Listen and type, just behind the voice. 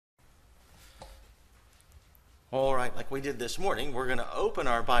All right, like we did this morning, we're going to open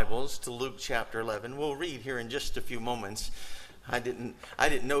our Bibles to Luke chapter 11. We'll read here in just a few moments. I didn't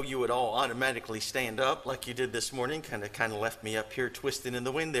know you would all automatically stand up like you did this morning. Kind of left me up here twisting in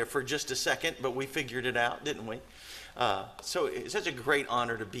the wind there for just a second, but we figured it out, didn't we? So it's such a great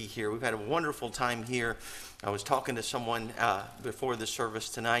honor to be here. We've had a wonderful time here. I was talking to someone before the service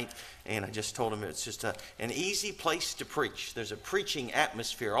tonight, and I just told him it's just an easy place to preach. There's a preaching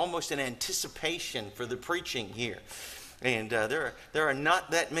atmosphere, almost an anticipation for the preaching here. And there are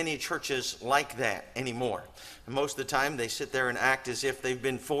not that many churches like that anymore. And most of the time they sit there and act as if they've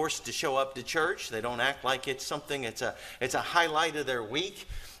been forced to show up to church. They don't act like it's something, it's a highlight of their week.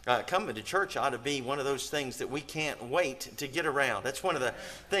 Coming to church ought to be one of those things that we can't wait to get around. That's one of the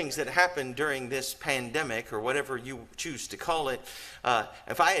things that happened during this pandemic, or whatever you choose to call it.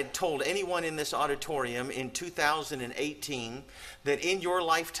 If I had told anyone in this auditorium in 2018 that in your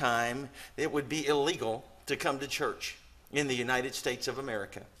lifetime it would be illegal to come to church in the United States of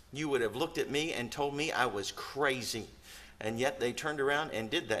America, you would have looked at me and told me I was crazy. And yet they turned around and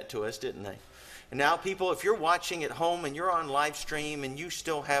did that to us, didn't they? And now, people, if you're watching at home and you're on live stream and you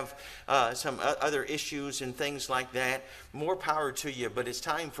still have some other issues and things like that, more power to you. But it's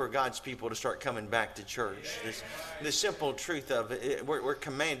time for God's people to start coming back to church. The simple truth of it, we're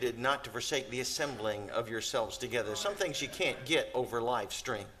commanded not to forsake the assembling of yourselves together. Some things you can't get over live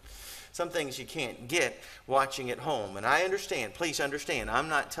stream. Some things you can't get watching at home. And I understand, please understand, I'm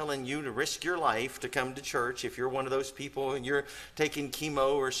not telling you to risk your life to come to church if you're one of those people and you're taking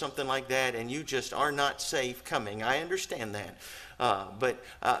chemo or something like that and you just are not safe coming. I understand that. But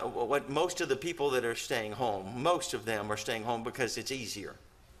what most of the people that are staying home, most of them are staying home because it's easier.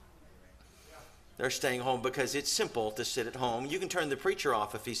 They're staying home because it's simple to sit at home. You can turn the preacher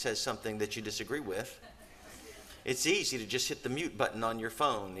off if he says something that you disagree with. It's easy to just hit the mute button on your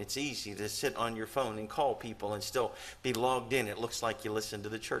phone. It's easy to sit on your phone and call people and still be logged in. It looks like you listen to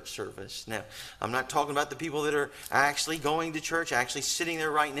the church service. Now, I'm not talking about the people that are actually going to church, actually sitting there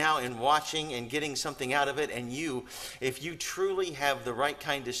right now and watching and getting something out of it. And you, if you truly have the right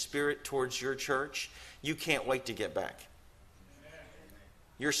kind of spirit towards your church, you can't wait to get back.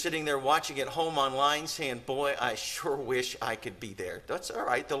 You're sitting there watching at home online saying, boy, I sure wish I could be there. That's all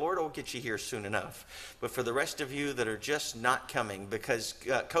right. The Lord will get you here soon enough. But for the rest of you that are just not coming, because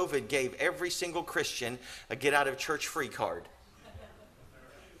COVID gave every single Christian a get out of church free card.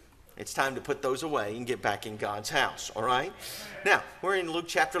 It's time to put those away and get back in God's house, all right? Now, we're in Luke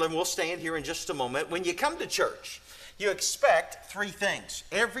chapter 11. We'll stand here in just a moment. When you come to church, you expect three things.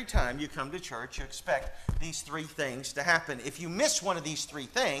 Every time you come to church, you expect these three things to happen. If you miss one of these three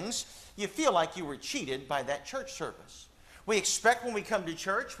things, you feel like you were cheated by that church service. We expect when we come to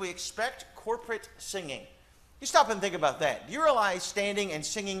church, we expect corporate singing. You stop and think about that. You realize standing and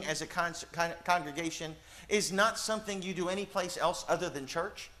singing as a congregation is not something you do anyplace else other than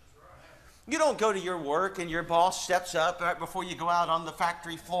church? You don't go to your work and your boss steps up right before you go out on the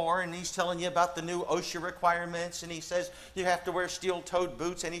factory floor and he's telling you about the new OSHA requirements and he says you have to wear steel-toed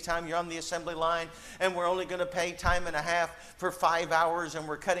boots anytime you're on the assembly line and we're only going to pay time and a half for 5 hours and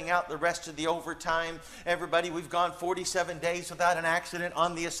we're cutting out the rest of the overtime. Everybody, we've gone 47 days without an accident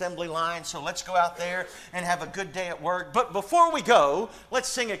on the assembly line, so let's go out there and have a good day at work. But before we go, let's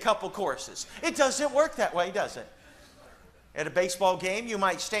sing a couple choruses. It doesn't work that way, does it? At a baseball game, you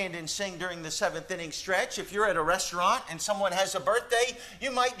might stand and sing during the seventh inning stretch. If you're at a restaurant and someone has a birthday,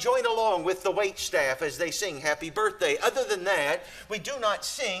 you might join along with the wait staff as they sing happy birthday. Other than that, we do not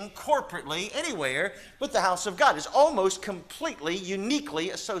sing corporately anywhere but the house of God. It's almost completely,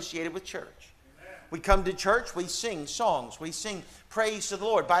 uniquely associated with church. We come to church, we sing songs, we sing praise to the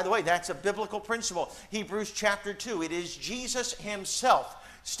Lord. By the way, that's a biblical principle. Hebrews chapter 2, it is Jesus himself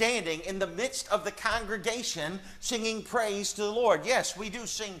standing in the midst of the congregation singing praise to the Lord. Yes, we do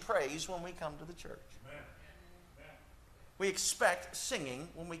sing praise when we come to the church. Amen. We expect singing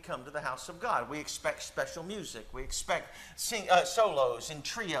when we come to the house of God. We expect special music. We expect solos and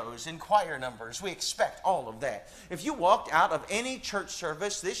trios and choir numbers. We expect all of that. If you walked out of any church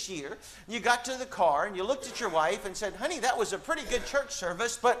service this year, you got to the car and you looked at your wife and said, honey, that was a pretty good church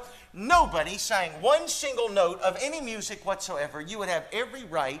service, but nobody sang one single note of any music whatsoever, you would have every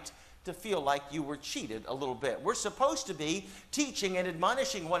right to feel like you were cheated a little bit. We're supposed to be teaching and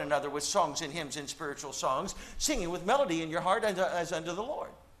admonishing one another with songs and hymns and spiritual songs, singing with melody in your heart as unto the Lord.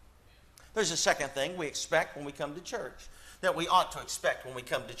 There's a second thing we expect when we come to church, that we ought to expect when we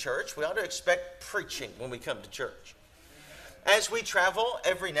come to church. We ought to expect preaching when we come to church. As we travel,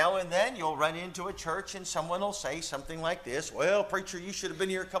 every now and then, you'll run into a church and someone will say something like this, well, preacher, you should have been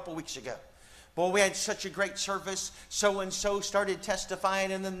here a couple weeks ago. Boy, we had such a great service. So-and-so started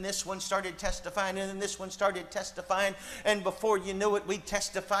testifying, and then this one started testifying, and then this one started testifying. And before you knew it, we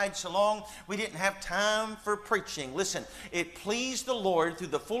testified so long, we didn't have time for preaching. Listen, it pleased the Lord through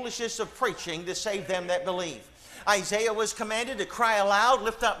the foolishness of preaching to save them that believe. Isaiah was commanded to cry aloud,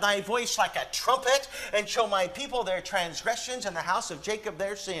 lift up thy voice like a trumpet, and show my people their transgressions and the house of Jacob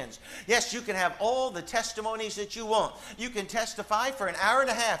their sins. Yes, you can have all the testimonies that you want. You can testify for an hour and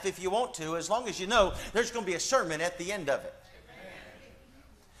a half if you want to, as long as you know there's going to be a sermon at the end of it.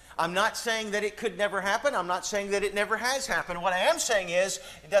 I'm not saying that it could never happen. I'm not saying that it never has happened. What I am saying is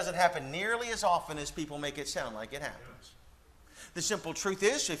it doesn't happen nearly as often as people make it sound like it happens. The simple truth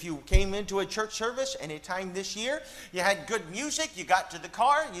is, if you came into a church service anytime this year, you had good music, you got to the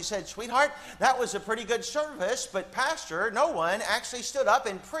car, and you said, sweetheart, that was a pretty good service, but pastor, no one actually stood up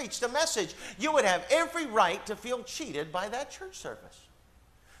and preached a message. You would have every right to feel cheated by that church service.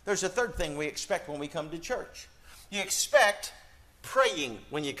 There's a third thing we expect when we come to church. You expect praying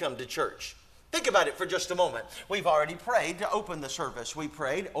when you come to church. Think about it for just a moment. We've already prayed to open the service. We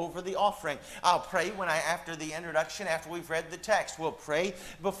prayed over the offering. I'll pray after the introduction, after we've read the text. We'll pray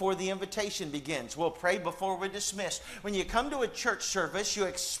before the invitation begins. We'll pray before we're dismissed. When you come to a church service, you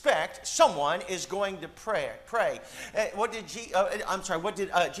expect someone is going to pray. What did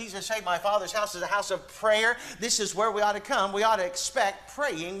Jesus say? My Father's house is a house of prayer. This is where we ought to come. We ought to expect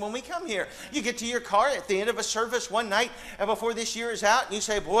praying when we come here. You get to your car at the end of a service one night before this year is out, and you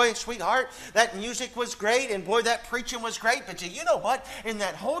say, boy, sweetheart, that music was great, and boy, that preaching was great, but you know what? In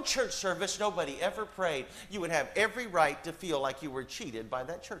that whole church service, nobody ever prayed. You would have every right to feel like you were cheated by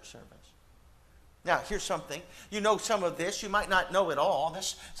that church service. Now, here's something. You know some of this. You might not know it all.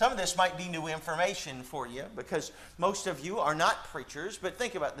 Some of this might be new information for you, because most of you are not preachers, but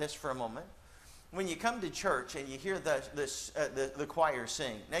think about this for a moment. When you come to church and you hear the choir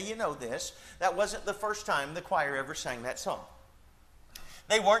sing, now you know this. That wasn't the first time the choir ever sang that song.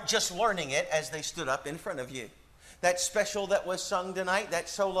 They weren't just learning it as they stood up in front of you. That special that was sung tonight, that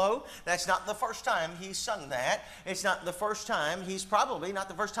solo, that's not the first time he's sung that. It's not the first time, probably not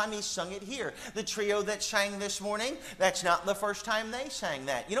the first time he's sung it here. The trio that sang this morning, that's not the first time they sang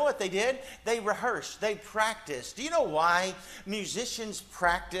that. You know what they did? They rehearsed, they practiced. Do you know why musicians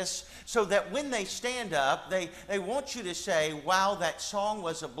practice? So that when they stand up, they want you to say, wow, that song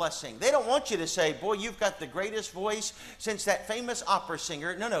was a blessing. They don't want you to say, boy, you've got the greatest voice since that famous opera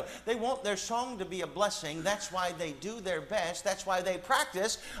singer. No, they want their song to be a blessing. That's why they do their best. That's why they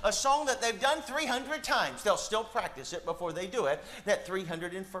practice a song that they've done 300 times. They'll still practice it before they do it that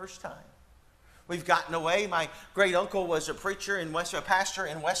 301st time. We've gotten away. My great uncle was a pastor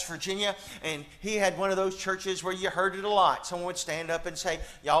in West Virginia, and he had one of those churches where you heard it a lot. Someone would stand up and say,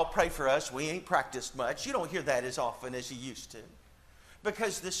 y'all pray for us. We ain't practiced much. You don't hear that as often as you used to.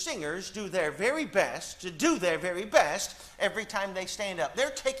 Because the singers do their very best every time they stand up. They're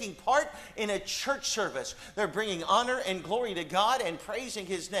taking part in a church service. They're bringing honor and glory to God and praising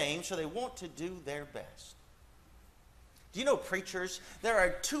His name, so they want to do their best. Do you know, preachers, there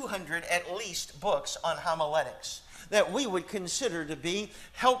are 200 at least books on homiletics that we would consider to be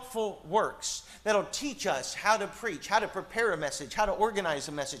helpful works that'll teach us how to preach, how to prepare a message, how to organize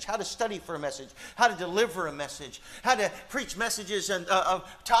a message, how to study for a message, how to deliver a message, how to preach messages of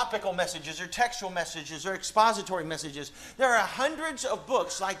topical messages or textual messages or expository messages. There are hundreds of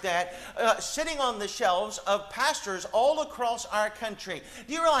books like that sitting on the shelves of pastors all across our country.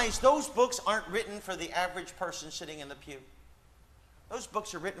 Do you realize those books aren't written for the average person sitting in the pew? Those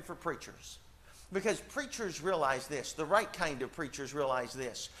books are written for preachers. Because preachers realize this, the right kind of preachers realize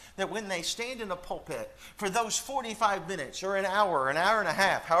this, that when they stand in a pulpit for those 45 minutes or an hour and a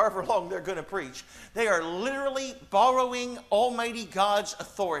half, however long they're going to preach, they are literally borrowing Almighty God's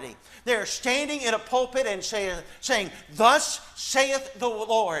authority. They are standing in a pulpit and saying, thus saith the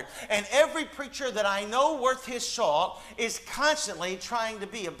Lord. And every preacher that I know worth his salt is constantly trying to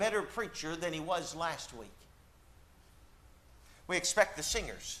be a better preacher than he was last week. We expect the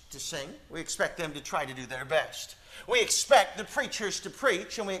singers to sing. We expect them to try to do their best. We expect the preachers to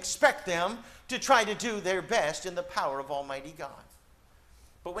preach, and we expect them to try to do their best in the power of Almighty God.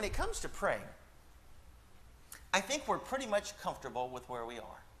 But when it comes to praying, I think we're pretty much comfortable with where we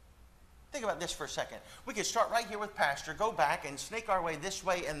are. Think about this for a second. We could start right here with Pastor, go back and snake our way this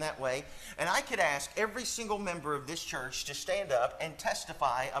way and that way, and I could ask every single member of this church to stand up and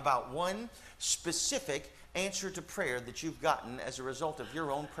testify about one specific answer to prayer that you've gotten as a result of your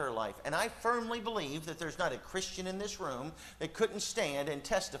own prayer life. And I firmly believe that there's not a Christian in this room that couldn't stand and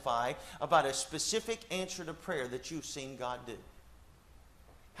testify about a specific answer to prayer that you've seen God do.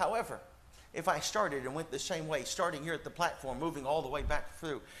 However, If I started and went the same way, starting here at the platform, moving all the way back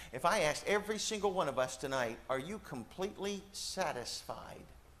through, if I asked every single one of us tonight, are you completely satisfied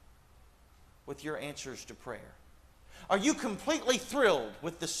with your answers to prayer? Are you completely thrilled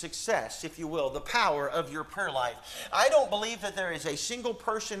with the success, if you will, the power of your prayer life? I don't believe that there is a single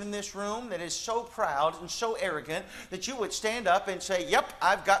person in this room that is so proud and so arrogant that you would stand up and say, yep,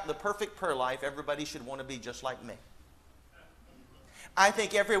 I've got the perfect prayer life. Everybody should want to be just like me. I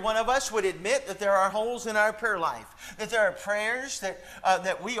think every one of us would admit that there are holes in our prayer life, that there are prayers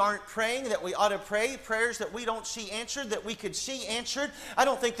that we aren't praying, that we ought to pray, prayers that we don't see answered, that we could see answered. I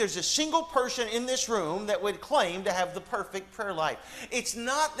don't think there's a single person in this room that would claim to have the perfect prayer life. It's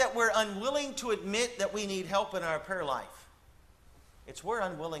not that we're unwilling to admit that we need help in our prayer life. It's we're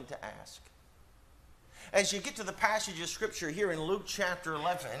unwilling to ask. As you get to the passage of Scripture here in Luke chapter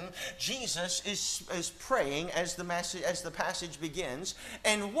 11, Jesus is praying as the passage begins,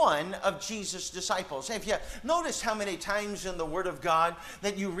 and one of Jesus' disciples. Have you noticed how many times in the Word of God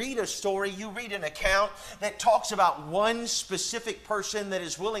that you read a story, you read an account that talks about one specific person that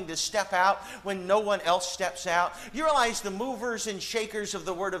is willing to step out when no one else steps out? You realize the movers and shakers of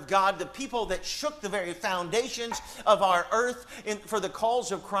the Word of God, the people that shook the very foundations of our earth for the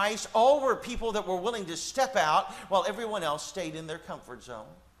calls of Christ, all were people that were willing to step out while everyone else stayed in their comfort zone.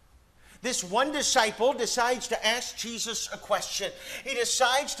 This one disciple decides to ask Jesus a question. He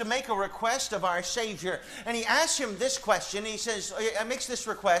decides to make a request of our Savior. And he asks him this question. He says, he makes this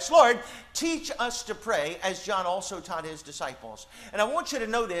request, Lord, teach us to pray as John also taught his disciples. And I want you to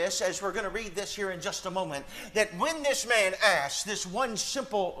know this as we're going to read this here in just a moment, that when this man asks this one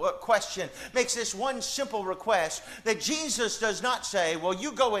simple question, makes this one simple request, that Jesus does not say, well,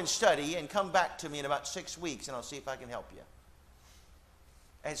 you go and study and come back to me in about 6 weeks and I'll see if I can help you.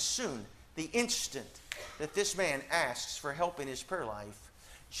 As soon, the instant that this man asks for help in his prayer life,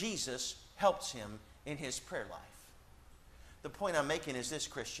 Jesus helps him in his prayer life. The point I'm making is this,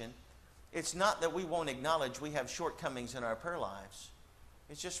 Christian. It's not that we won't acknowledge we have shortcomings in our prayer lives.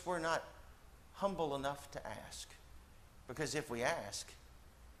 It's just we're not humble enough to ask. Because if we ask,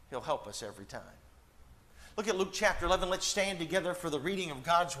 he'll help us every time. Look at Luke chapter 11. Let's stand together for the reading of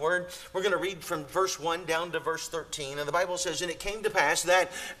God's Word. We're going to read from verse 1 down to verse 13. And the Bible says, and it came to pass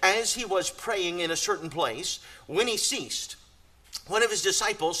that as he was praying in a certain place, when he ceased, one of his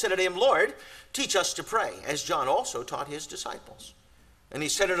disciples said unto him, Lord, teach us to pray, as John also taught his disciples. And he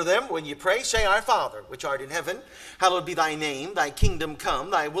said unto them, when you pray, say, Our Father, which art in heaven, hallowed be thy name. Thy kingdom come,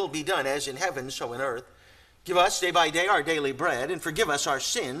 thy will be done, as in heaven, so in earth. Give us day by day our daily bread, and forgive us our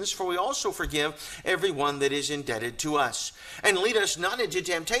sins, for we also forgive every one that is indebted to us. And lead us not into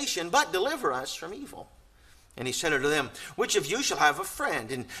temptation, but deliver us from evil. And he said unto them, which of you shall have a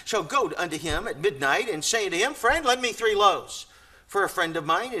friend, and shall go unto him at midnight, and say unto him, Friend, lend me 3 loaves. For a friend of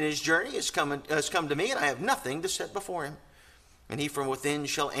mine in his journey has come to me, and I have nothing to set before him. And he from within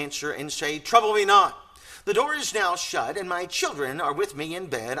shall answer and say, Trouble me not. The door is now shut, and my children are with me in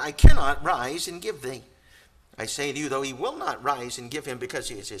bed. I cannot rise and give thee. I say to you, though he will not rise and give him because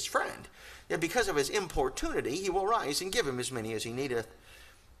he is his friend, yet because of his importunity he will rise and give him as many as he needeth.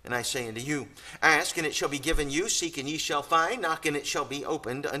 And I say unto you, ask, and it shall be given you. Seek, and ye shall find. Knock, and it shall be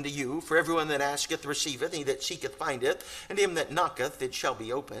opened unto you. For everyone that asketh receiveth, he that seeketh findeth, and him that knocketh it shall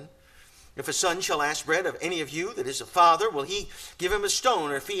be opened. If a son shall ask bread of any of you that is a father, will he give him a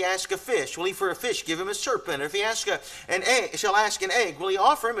stone? Or if he ask a fish, will he for a fish give him a serpent? Or if he shall ask an egg, will he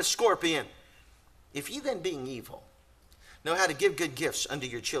offer him a scorpion? If ye then, being evil, know how to give good gifts unto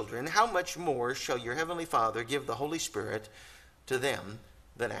your children, how much more shall your heavenly Father give the Holy Spirit to them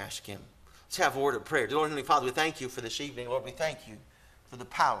that ask him? Let's have a word of prayer. Dear Lord, Heavenly Father, we thank you for this evening. Lord, we thank you for the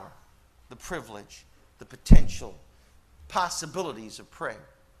power, the privilege, the potential, possibilities of prayer.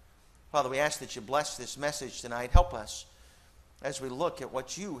 Father, we ask that you bless this message tonight. Help us as we look at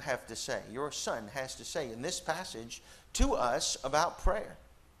what you have to say, your Son has to say in this passage to us about prayer.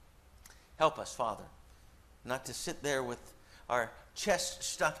 Help us, Father, not to sit there with our chest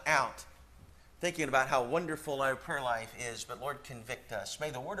stuck out, thinking about how wonderful our prayer life is, but Lord, convict us. May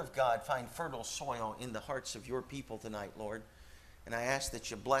the Word of God find fertile soil in the hearts of your people tonight, Lord. And I ask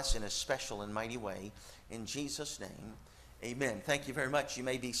that you bless in a special and mighty way. In Jesus' name, amen. Thank you very much. You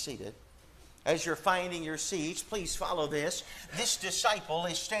may be seated. As you're finding your seats, please follow this. This disciple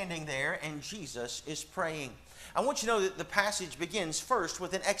is standing there, and Jesus is praying. I want you to know that the passage begins first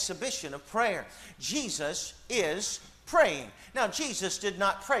with an exhibition of prayer. Jesus is praying. Now, Jesus did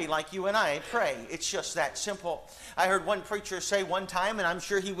not pray like you and I pray. It's just that simple. I heard one preacher say one time, and I'm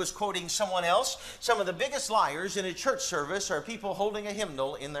sure he was quoting someone else, some of the biggest liars in a church service are people holding a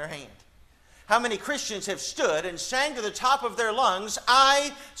hymnal in their hand. How many Christians have stood and sang to the top of their lungs,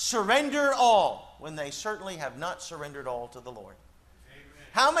 "I surrender all," when they certainly have not surrendered all to the Lord? Amen.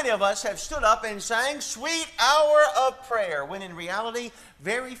 How many of us have stood up and sang "Sweet Hour of Prayer," when in reality,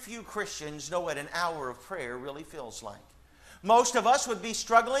 very few Christians know what an hour of prayer really feels like? Most of us would be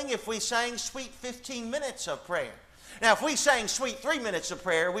struggling if we sang "Sweet 15 minutes of prayer." Now, if we sang "Sweet 3 minutes of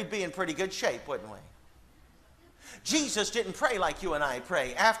prayer," we'd be in pretty good shape, wouldn't we? Jesus didn't pray like you and I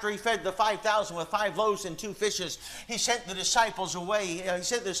pray. After he fed the 5,000 with 5 loaves and 2 fishes, he sent the disciples away. He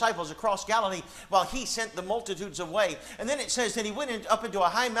sent the disciples across Galilee while he sent the multitudes away. And then it says that he went up into a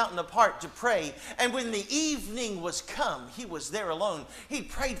high mountain apart to pray. And when the evening was come, he was there alone. He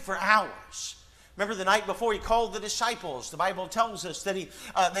prayed for hours. Remember the night before he called the disciples, the Bible tells us that he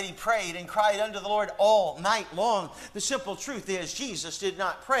prayed and cried unto the Lord all night long. The simple truth is Jesus did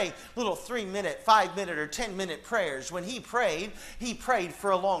not pray little 3-minute, 5-minute, or 10-minute prayers. When he prayed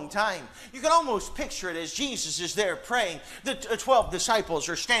for a long time. You can almost picture it as Jesus is there praying. The 12 disciples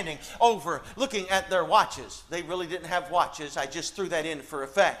are standing over looking at their watches. They really didn't have watches. I just threw that in for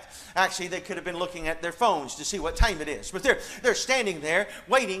effect. Actually, they could have been looking at their phones to see what time it is. But they're standing there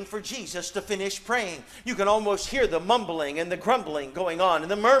waiting for Jesus to finish praying. You can almost hear the mumbling and the grumbling going on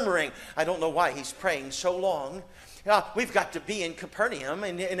and the murmuring. I don't know why he's praying so long. We've got to be in Capernaum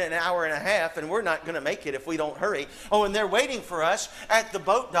in an hour and a half, and we're not going to make it if we don't hurry. Oh, and they're waiting for us at the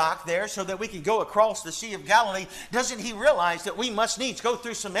boat dock there so that we can go across the Sea of Galilee. Doesn't he realize that we must needs go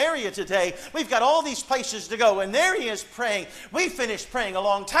through Samaria today? We've got all these places to go, and there he is praying. We finished praying a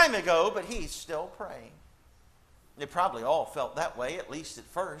long time ago, but he's still praying. They probably all felt that way, at least at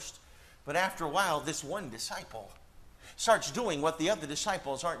first. But after a while, this one disciple starts doing what the other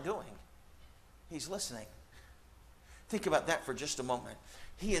disciples aren't doing. He's listening. Think about that for just a moment.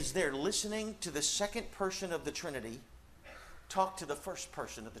 He is there listening to the second person of the Trinity talk to the first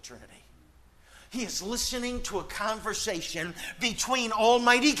person of the Trinity. He is listening to a conversation between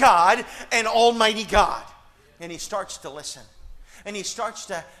Almighty God and Almighty God. And he starts to listen. And he starts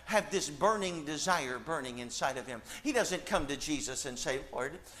to have this burning desire burning inside of him. He doesn't come to Jesus and say,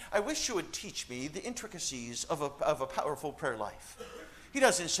 "Lord, I wish you would teach me the intricacies of a powerful prayer life." He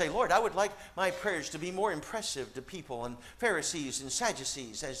doesn't say, "Lord, I would like my prayers to be more impressive to people and Pharisees and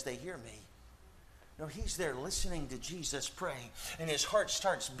Sadducees as they hear me." No, he's there listening to Jesus pray, and his heart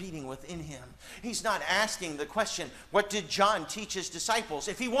starts beating within him. He's not asking the question, what did John teach his disciples?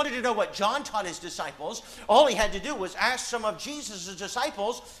 If he wanted to know what John taught his disciples, all he had to do was ask some of Jesus'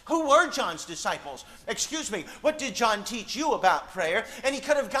 disciples, who were John's disciples. "Excuse me, what did John teach you about prayer?" And he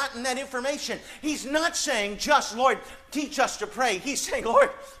could have gotten that information. He's not saying just, "Lord, teach us to pray." He's saying,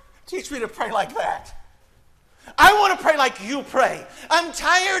 "Lord, teach me to pray like that. I want to pray like you pray. I'm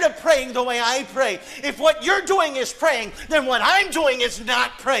tired of praying the way I pray. If what you're doing is praying, then what I'm doing is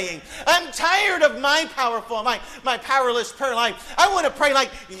not praying. I'm tired of my powerless prayer life. I want to pray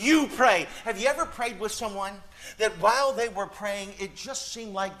like you pray." Have you ever prayed with someone that while they were praying, it just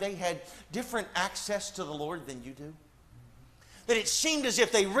seemed like they had different access to the Lord than you do? That it seemed as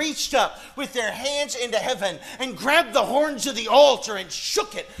if they reached up with their hands into heaven and grabbed the horns of the altar and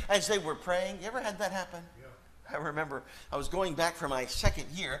shook it as they were praying? You ever had that happen? I remember I was going back for my second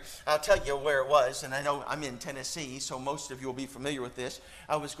year. I'll tell you where it was, and I know I'm in Tennessee, so most of you will be familiar with this.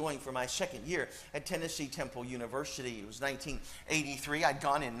 I was going for my second year at Tennessee Temple University. It was 1983. I'd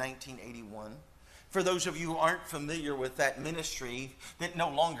gone in 1981. For those of you who aren't familiar with that ministry, that no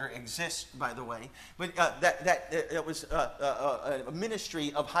longer exists, by the way, but it was a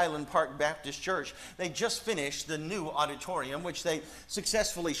ministry of Highland Park Baptist Church. They just finished the new auditorium, which they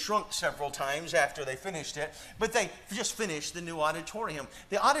successfully shrunk several times after they finished it, but they just finished the new auditorium.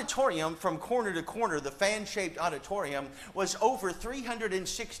 The auditorium from corner to corner, the fan-shaped auditorium, was over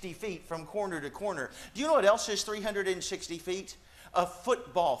 360 feet from corner to corner. Do you know what else is 360 feet? A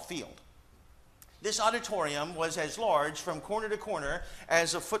football field. This auditorium was as large from corner to corner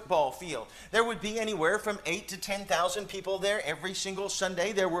as a football field. There would be anywhere from 8,000 to 10,000 people there every single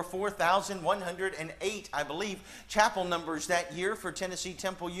Sunday. There were 4,108, I believe, chapel numbers that year for Tennessee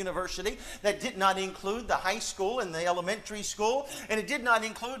Temple University. That did not include the high school and the elementary school, and it did not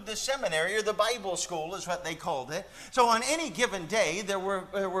include the seminary, or the Bible school is what they called it. So on any given day, there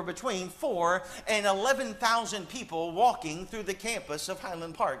were between 4,000 and 11,000 people walking through the campus of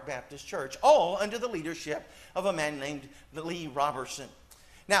Highland Park Baptist Church, all under the leadership of a man named Lee Robertson.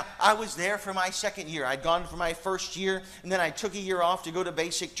 Now, I was there for my second year. I'd gone for my first year, and then I took a year off to go to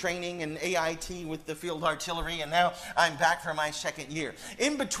basic training and AIT with the field artillery, and now I'm back for my second year.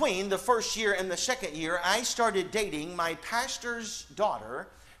 In between the first year and the second year, I started dating my pastor's daughter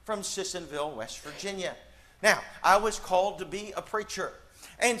from Sissonville, West Virginia. Now, I was called to be a preacher.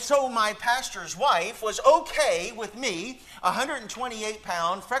 And so my pastor's wife was okay with me, a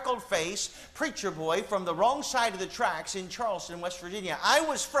 128-pound, freckled-faced preacher boy from the wrong side of the tracks in Charleston, West Virginia. I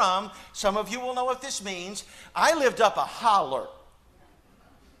was from, some of you will know what this means, I lived up a holler.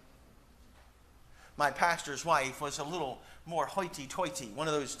 My pastor's wife was a little more hoity-toity, one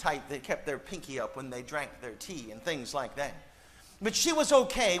of those type that kept their pinky up when they drank their tea and things like that. But she was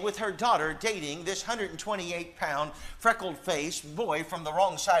okay with her daughter dating this 128-pound, freckled-faced boy from the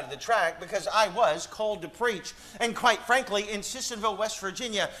wrong side of the track because I was called to preach. And quite frankly, in Sissonville, West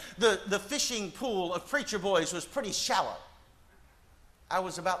Virginia, the fishing pool of preacher boys was pretty shallow. I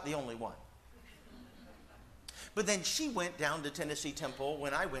was about the only one. But then she went down to Tennessee Temple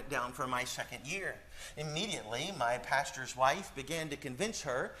when I went down for my second year. Immediately, my pastor's wife began to convince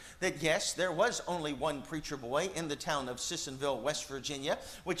her that yes, there was only one preacher boy in the town of Sissonville, West Virginia,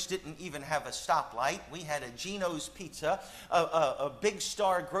 which didn't even have a stoplight. We had a Geno's Pizza, a Big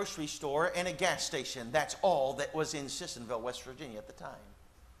Star grocery store, and a gas station. That's all that was in Sissonville, West Virginia at the time.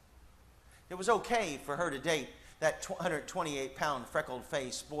 It was okay for her to date that 128-pound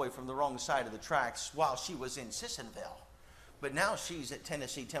freckled-faced boy from the wrong side of the tracks while she was in Sissonville. But now she's at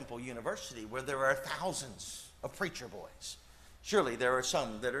Tennessee Temple University where there are thousands of preacher boys. Surely there are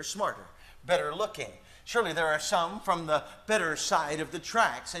some that are smarter, better looking. Surely there are some from the better side of the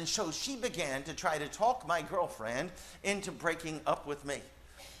tracks. And so she began to try to talk my girlfriend into breaking up with me.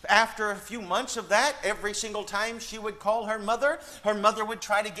 After a few months of that, every single time she would call her mother would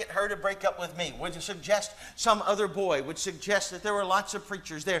try to get her to break up with me, would suggest some other boy, would suggest that there were lots of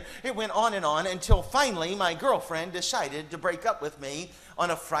preachers there. It went on and on until finally my girlfriend decided to break up with me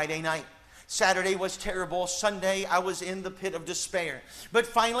on a Friday night. Saturday was terrible. Sunday, I was in the pit of despair. But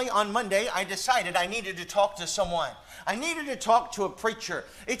finally, on Monday, I decided I needed to talk to someone. I needed to talk to a preacher.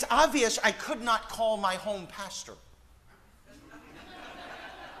 It's obvious I could not call my home pastor.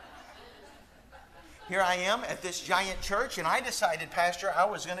 Here I am at this giant church, and I decided, Pastor, I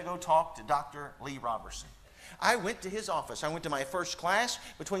was going to go talk to Dr. Lee Robertson. I went to his office. I went to my first class.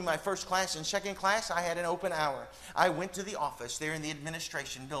 Between my first class and second class, I had an open hour. I went to the office there in the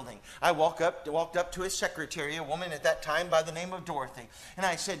administration building. I walked up to his secretary, a woman at that time by the name of Dorothy. And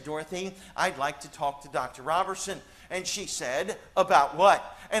I said, Dorothy, I'd like to talk to Dr. Robertson. And she said, about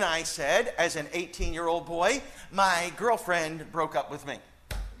what? And I said, as an 18-year-old boy, my girlfriend broke up with me.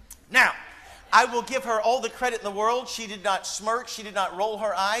 Now, I will give her all the credit in the world. She did not smirk. She did not roll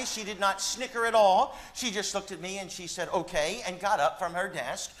her eyes. She did not snicker at all. She just looked at me and she said, okay, and got up from her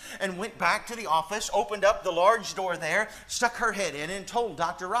desk and went back to the office, opened up the large door there, stuck her head in and told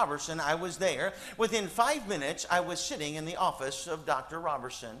Dr. Robertson I was there. Within 5 minutes, I was sitting in the office of Dr.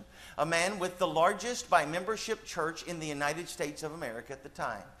 Robertson, a man with the largest by membership church in the United States of America at the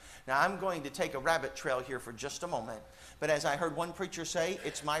time. Now, I'm going to take a rabbit trail here for just a moment. But as I heard one preacher say,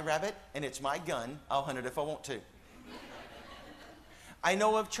 it's my rabbit and it's my gun. I'll hunt it if I want to. I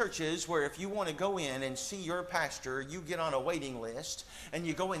know of churches where if you want to go in and see your pastor, you get on a waiting list and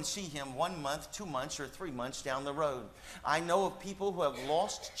you go and see him 1 month, 2 months, or 3 months down the road. I know of people who have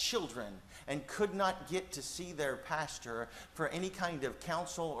lost children and could not get to see their pastor for any kind of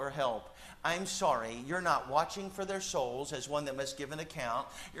counsel or help. I'm sorry, you're not watching for their souls as one that must give an account.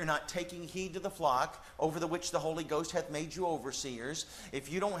 You're not taking heed to the flock over the which the Holy Ghost hath made you overseers.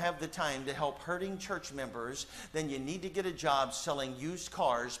 If you don't have the time to help hurting church members, then you need to get a job selling used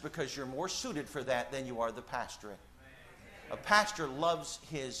cars because you're more suited for that than you are the pastorate. A pastor loves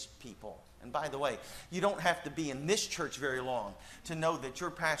his people. And by the way, you don't have to be in this church very long to know that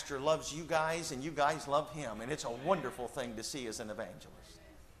your pastor loves you guys and you guys love him. And it's a wonderful thing to see as an evangelist.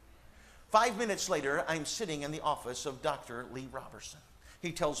 5 minutes later, I'm sitting in the office of Dr. Lee Robertson.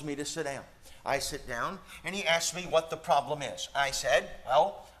 He tells me to sit down. I sit down, and he asks me what the problem is. I said,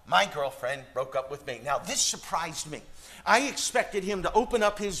 well, my girlfriend broke up with me. Now, this surprised me. I expected him to open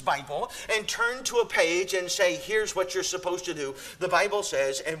up his Bible and turn to a page and say, here's what you're supposed to do. The Bible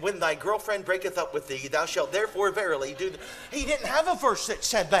says, and when thy girlfriend breaketh up with thee, thou shalt therefore verily do. He didn't have a verse that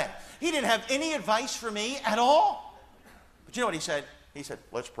said that. He didn't have any advice for me at all. But you know what he said? He said,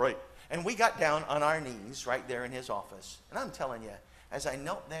 let's pray. And we got down on our knees right there in his office. And I'm telling you, as I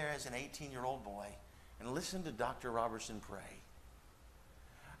knelt there as an 18-year-old boy and listened to Dr. Robertson pray,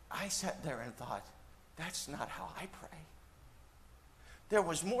 I sat there and thought, that's not how I pray. There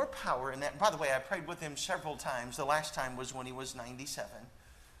was more power in that. By the way, I prayed with him several times. The last time was when he was 97.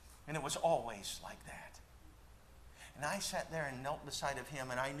 And it was always like that. And I sat there and knelt beside of him,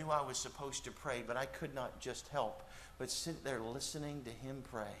 and I knew I was supposed to pray, but I could not just help but sit there listening to him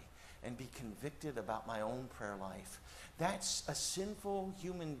pray and be convicted about my own prayer life. That's a sinful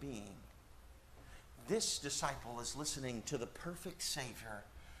human being. This disciple is listening to the perfect Savior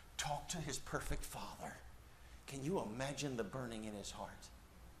talk to his perfect Father. Can you imagine the burning in his heart?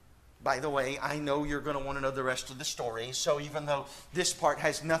 By the way, I know you're going to want to know the rest of the story, so even though this part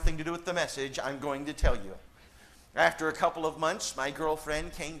has nothing to do with the message, I'm going to tell you. After a couple of months, my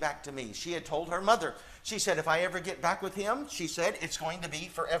girlfriend came back to me. She had told her mother, she said, if I ever get back with him, she said, it's going to be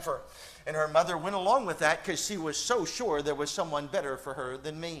forever. And her mother went along with that because she was so sure there was someone better for her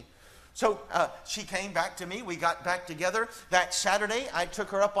than me. So she came back to me. We got back together. That Saturday, I took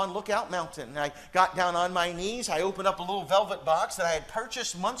her up on Lookout Mountain. I got down on my knees. I opened up a little velvet box that I had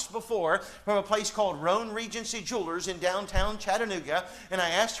purchased months before from a place called Roan Regency Jewelers in downtown Chattanooga. And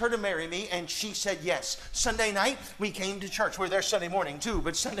I asked her to marry me, and she said yes. Sunday night, we came to church. We were there Sunday morning too,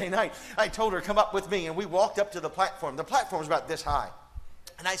 but Sunday night, I told her, come up with me. And we walked up to the platform. The platform was about this high.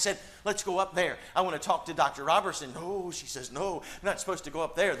 And I said, let's go up there. I want to talk to Dr. Robertson. No, she says, no, I'm not supposed to go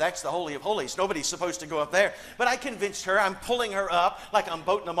up there. That's the Holy of Holies. Nobody's supposed to go up there. But I convinced her. I'm pulling her up like I'm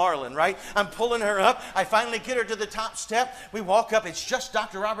boating a marlin, right? I'm pulling her up. I finally get her to the top step. We walk up. It's just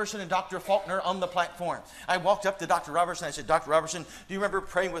Dr. Robertson and Dr. Faulkner on the platform. I walked up to Dr. Robertson. I said, Dr. Robertson, do you remember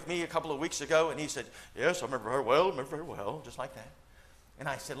praying with me a couple of weeks ago? And he said, yes, I remember very well, just like that. And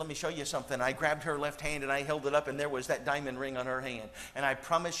I said, let me show you something. I grabbed her left hand and I held it up, and there was that diamond ring on her hand. And I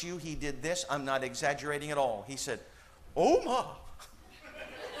promise you he did this. I'm not exaggerating at all. He said, oh, Ma.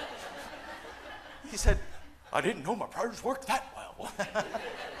 He said, I didn't know my prayers worked that well.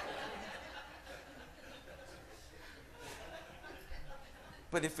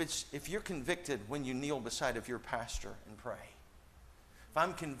 But if you're convicted when you kneel beside of your pastor and pray, if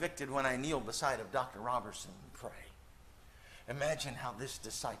I'm convicted when I kneel beside of Dr. Robertson and pray, imagine how this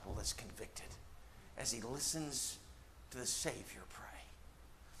disciple is convicted as he listens to the Savior pray.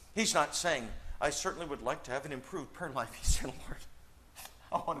 He's not saying, I certainly would like to have an improved prayer life. He said, Lord,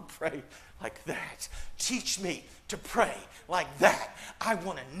 I want to pray like that. Teach me to pray like that. I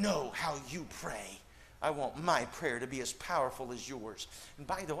want to know how you pray. I want my prayer to be as powerful as yours. And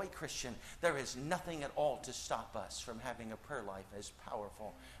by the way, Christian, there is nothing at all to stop us from having a prayer life as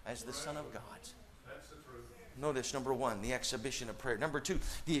powerful as the Son of God's. That's the truth. Notice, number one, the exhibition of prayer. Number two,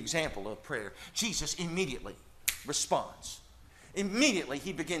 the example of prayer. Jesus immediately responds. Immediately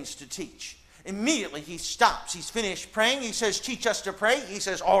he begins to teach. Immediately he stops. He's finished praying. He says, teach us to pray. He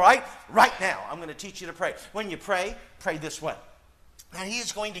says, all right now, I'm going to teach you to pray. When you pray, pray this way. Now he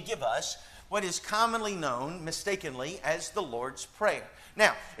is going to give us what is commonly known, mistakenly, as the Lord's Prayer.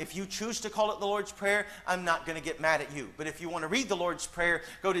 Now, if you choose to call it the Lord's Prayer, I'm not going to get mad at you. But if you want to read the Lord's Prayer,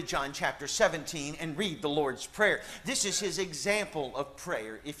 go to John chapter 17 and read the Lord's Prayer. This is his example of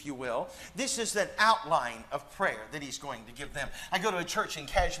prayer, if you will. This is an outline of prayer that he's going to give them. I go to a church in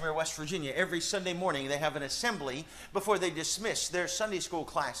Cashmere, West Virginia. Every Sunday morning they have an assembly before they dismiss their Sunday school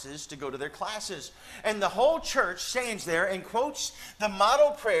classes to go to their classes. And the whole church stands there and quotes the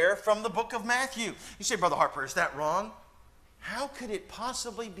model prayer from the book of Matthew. You say, Brother Harper, is that wrong? How could it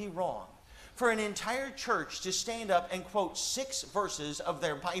possibly be wrong for an entire church to stand up and quote 6 verses of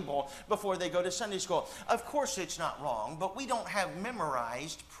their Bible before they go to Sunday school? Of course it's not wrong, but we don't have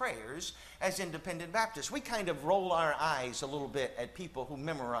memorized prayers as independent Baptists. We kind of roll our eyes a little bit at people who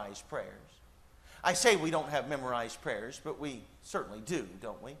memorize prayers. I say we don't have memorized prayers, but we certainly do,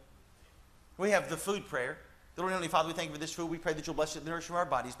 don't we? We have the food prayer. The Lord, Heavenly Father, we thank you for this food. We pray that you'll bless it, the nourishment of our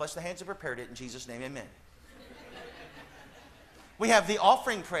bodies. Bless the hands that prepared it. In Jesus' name, amen. We have the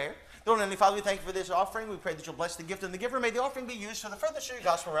offering prayer. Lord, Heavenly Father, we thank you for this offering. We pray that you'll bless the gift and the giver. May the offering be used for the furtherance of your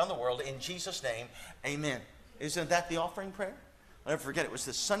gospel around the world. In Jesus' name, amen. Isn't that the offering prayer? I'll never forget, it was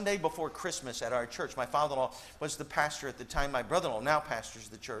the Sunday before Christmas at our church. My father-in-law was the pastor at the time. My brother-in-law now pastors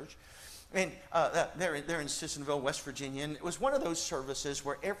the church. And they're in Sissonville, West Virginia. And it was one of those services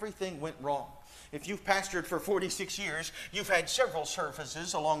where everything went wrong. If you've pastored for 46 years, you've had several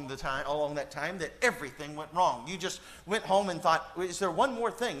services along that time that everything went wrong. You just went home and thought, is there one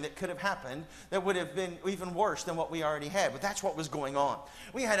more thing that could have happened that would have been even worse than what we already had? But that's what was going on.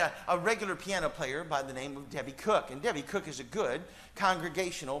 We had a regular piano player by the name of Debbie Cook. And Debbie Cook is a good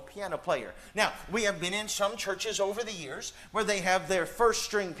congregational piano player. Now, we have been in some churches over the years where they have their first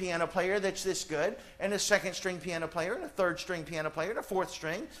string piano player that's this good, and a second string piano player, and a third string piano player, and a fourth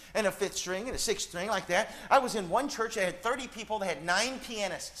string, and a fifth string, and a sixth string, like that. I was in one church that had 30 people. They had 9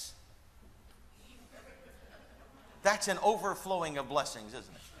 pianists. That's an overflowing of blessings,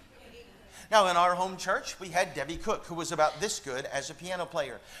 isn't it? Now, in our home church, we had Debbie Cook, who was about this good as a piano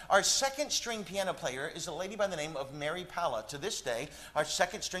player. Our second string piano player is a lady by the name of Mary Palla. To this day, our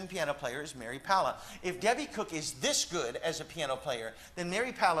second string piano player is Mary Palla. If Debbie Cook is this good as a piano player, then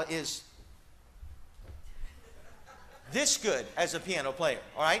Mary Palla is... this good as a piano player.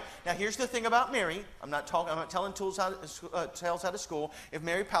 All right. Now here's the thing about Mary. I'm not telling tales out of school. If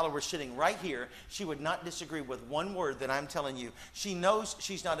Mary Powell were sitting right here, she would not disagree with one word that I'm telling you. She knows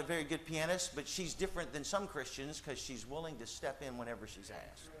she's not a very good pianist, but she's different than some Christians because she's willing to step in whenever she's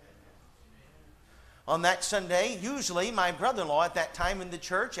asked. On that Sunday, usually my brother-in-law at that time in the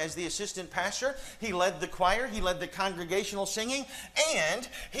church, as the assistant pastor, he led the choir, he led the congregational singing, and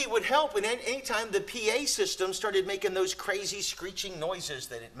he would help any time the PA system started making those crazy screeching noises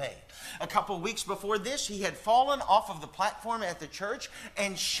that it made. A couple weeks before this, he had fallen off of the platform at the church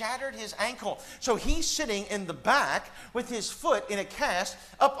and shattered his ankle. So he's sitting in the back with his foot in a cast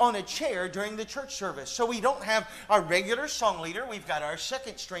up on a chair during the church service. So we don't have our regular song leader. We've got our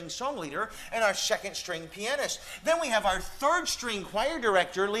second string song leader and our second string pianist. Then we have our third string choir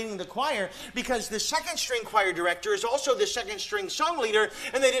director leading the choir because the second string choir director is also the second string song leader,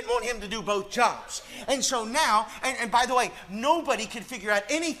 and they didn't want him to do both jobs. And so now, and by the way, nobody could figure out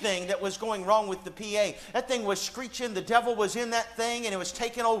anything that was going wrong with the PA. That thing was screeching, the devil was in that thing, and it was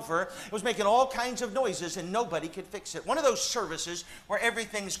taking over. It was making all kinds of noises, and nobody could fix it. One of those services where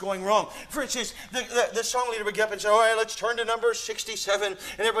everything's going wrong. For instance, the song leader would get up and say, all right, let's turn to number 67, and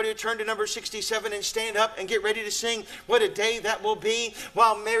everybody would turn to number 67 and stand up and get ready to sing What a Day That Will Be,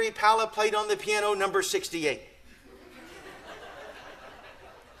 while Mary Powell played on the piano number 68.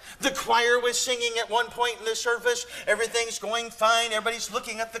 The choir was singing at one point in the service. Everything's going fine. Everybody's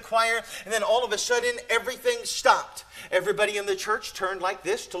looking at the choir. And then all of a sudden, everything stopped. Everybody in the church turned like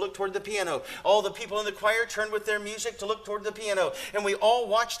this to look toward the piano. All the people in the choir turned with their music to look toward the piano. And we all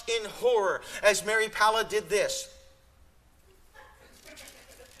watched in horror as Mary Powell did this.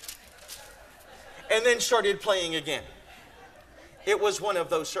 And then started playing again. It was one of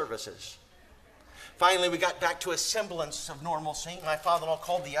those services. Finally, we got back to a semblance of normalcy. My father-in-law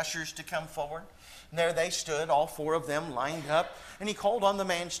called the ushers to come forward. And there they stood, all four of them lined up. And he called on the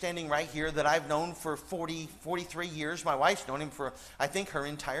man standing right here that I've known for 43 years. My wife's known him for, I think, her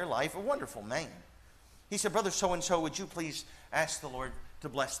entire life. A wonderful man. He said, Brother so-and-so, would you please ask the Lord to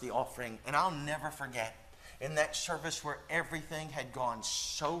bless the offering? And I'll never forget, in that service where everything had gone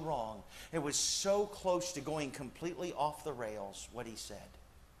so wrong, it was so close to going completely off the rails, what he said.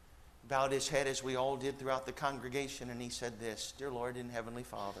 Bowed his head as we all did throughout the congregation, and he said this, Dear Lord and Heavenly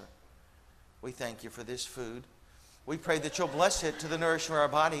Father, we thank you for this food. We pray that you'll bless it to the nourishment of our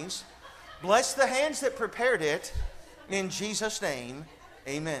bodies. Bless the hands that prepared it. In Jesus' name,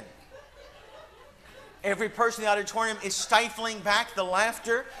 amen. Every person in the auditorium is stifling back the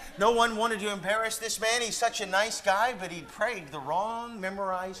laughter. No one wanted to embarrass this man. He's such a nice guy, but he prayed the wrong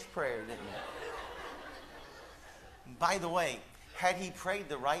memorized prayer, didn't he? By the way, had he prayed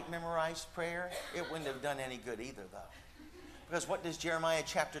the right memorized prayer, it wouldn't have done any good either, though. Because what does Jeremiah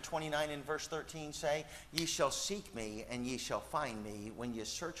chapter 29 and verse 13 say? Ye shall seek me, and ye shall find me when ye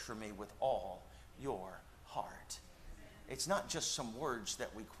search for me with all your heart. It's not just some words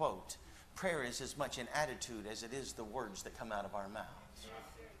that we quote. Prayer is as much an attitude as it is the words that come out of our mouths.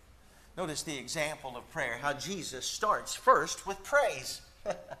 Notice the example of prayer, how Jesus starts first with praise.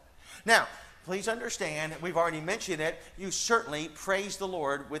 Now, please understand, we've already mentioned it, you certainly praise the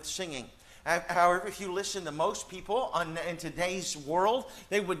Lord with singing. However, if you listen to most people in today's world,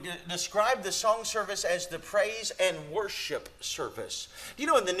 they would describe the song service as the praise and worship service. Do you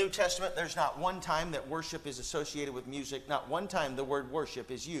know in the New Testament, there's not one time that worship is associated with music, not one time the word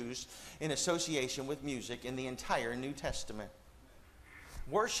worship is used in association with music in the entire New Testament.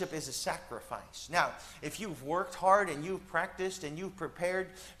 Worship is a sacrifice. Now, if you've worked hard and you've practiced and you've prepared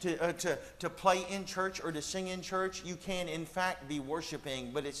to play in church or to sing in church, you can in fact be worshiping,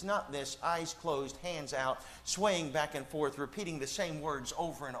 but it's not this eyes closed, hands out, swaying back and forth, repeating the same words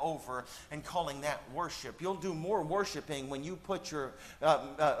over and over and calling that worship. You'll do more worshiping when you put your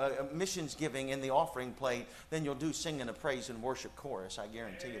missions giving in the offering plate than you'll do singing a praise and worship chorus. I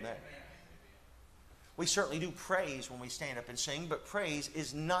guarantee you that. We certainly do praise when we stand up and sing, but praise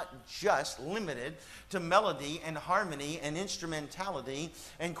is not just limited to melody and harmony and instrumentality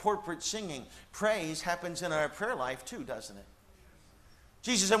and corporate singing. Praise happens in our prayer life too, doesn't it?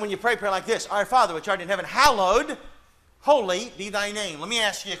 Jesus said when you pray a prayer like this, Our Father which art in heaven, hallowed, holy be thy name. Let me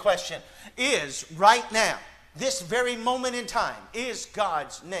ask you a question. Is right now, this very moment in time, is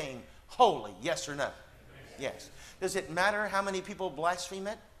God's name holy? Yes or no? Yes. Does it matter how many people blaspheme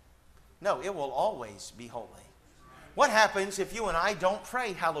it? No, it will always be holy. What happens if you and I don't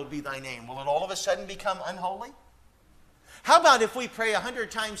pray, hallowed be thy name? Will it all of a sudden become unholy? How about if we pray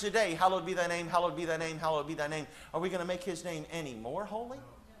 100 times a day, hallowed be thy name, hallowed be thy name, hallowed be thy name? Are we going to make his name any more holy?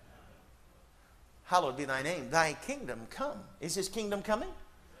 Hallowed be thy name, thy kingdom come. Is his kingdom coming?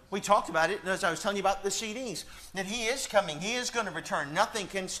 We talked about it as I was telling you about the CDs, that he is coming. He is going to return. Nothing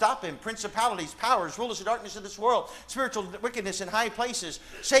can stop him. Principalities, powers, rulers of darkness of this world, spiritual wickedness in high places.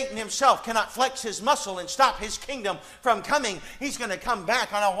 Satan himself cannot flex his muscle and stop his kingdom from coming. He's going to come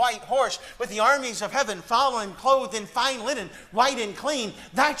back on a white horse with the armies of heaven following, clothed in fine linen, white and clean.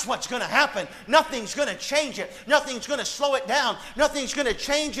 That's what's going to happen. Nothing's going to change it. Nothing's going to slow it down. Nothing's going to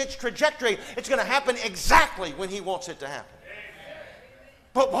change its trajectory. It's going to happen exactly when he wants it to happen.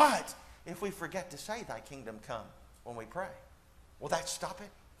 But what if we forget to say thy kingdom come when we pray? Will that stop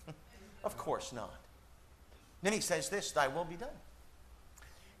it? Of course not. Then he says this, thy will be done.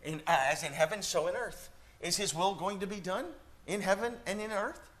 As in heaven, so in earth. Is his will going to be done in heaven and in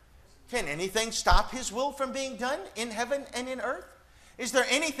earth? Can anything stop his will from being done in heaven and in earth? Is there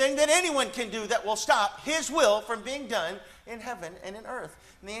anything that anyone can do that will stop his will from being done in heaven and in earth?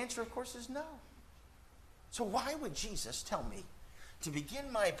 And the answer, of course, is no. So why would Jesus tell me to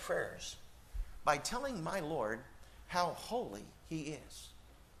begin my prayers by telling my Lord how holy he is,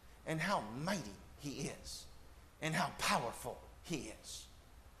 and how mighty he is, and how powerful he is,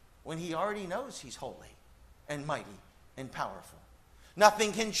 when he already knows he's holy and mighty and powerful?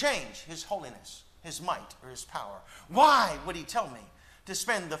 Nothing can change his holiness, his might, or his power. Why would he tell me to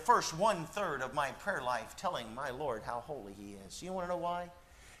spend the first 1/3 of my prayer life telling my Lord how holy he is? You want to know why?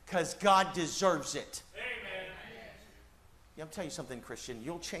 Because God deserves it. Amen. I'll tell you something, Christian.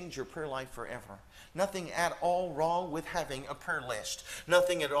 You'll change your prayer life forever. Nothing at all wrong with having a prayer list.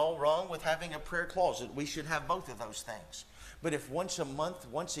 Nothing at all wrong with having a prayer closet. We should have both of those things. But if once a month,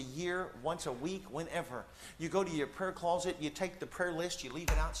 once a year, once a week, whenever, you go to your prayer closet, you take the prayer list, you leave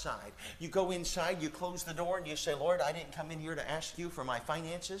it outside. You go inside, you close the door, and you say, Lord, I didn't come in here to ask you for my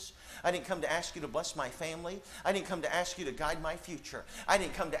finances. I didn't come to ask you to bless my family. I didn't come to ask you to guide my future. I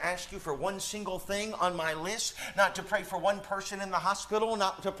didn't come to ask you for one single thing on my list, not to pray for one person in the hospital,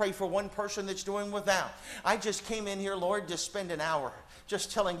 not to pray for one person that's doing without. I just came in here, Lord, to spend an hour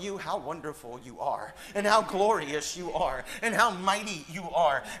just telling you how wonderful you are, and how glorious you are, and how mighty you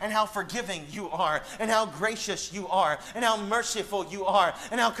are, and how forgiving you are, and how gracious you are, and how merciful you are,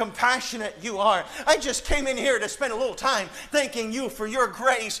 and how compassionate you are. I just came in here to spend a little time thanking you for your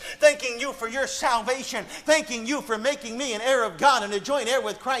grace, thanking you for your salvation, thanking you for making me an heir of God and a joint heir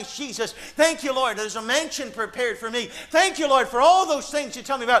with Christ Jesus. Thank you, Lord, there's a mansion prepared for me. Thank you, Lord, for all those things you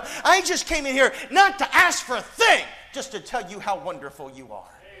tell me about. I just came in here not to ask for a thing, just to tell you how wonderful you are.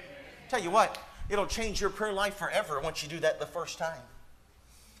 Amen. Tell you what, it'll change your prayer life forever once you do that the first time.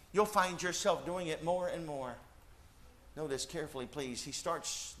 You'll find yourself doing it more and more. Notice carefully, please. He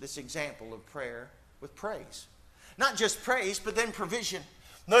starts this example of prayer with praise. Not just praise, but then provision.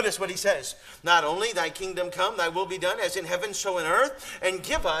 Notice what he says. Not only thy kingdom come, thy will be done, as in heaven, so in earth, and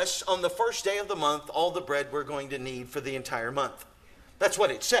give us on the first day of the month all the bread we're going to need for the entire month. That's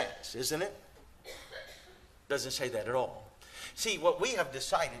what it says, isn't it? Doesn't say that at all. See, what we have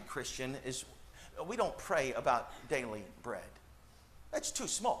decided, Christian, is we don't pray about daily bread. That's too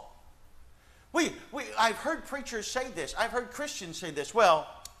small. I've heard preachers say this. I've heard Christians say this. Well,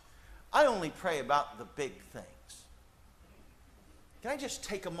 I only pray about the big things. Can I just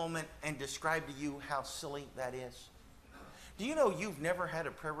take a moment and describe to you how silly that is? Do you know you've never had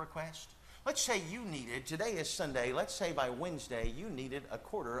a prayer request? Let's say you needed, today is Sunday, let's say by Wednesday you needed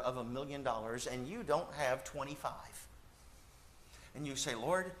 $250,000 and you don't have 25. And you say,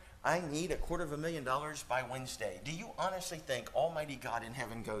 Lord, I need $250,000 by Wednesday. Do you honestly think Almighty God in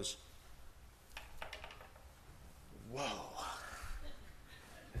heaven goes, whoa,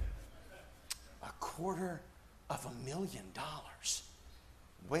 $250,000?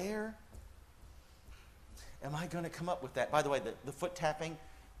 Where am I going to come up with that? By the way, the foot tapping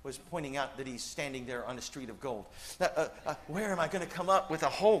was pointing out that he's standing there on a street of gold. Where am I going to come up with a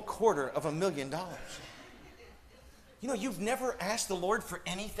whole $250,000? You know, you've never asked the Lord for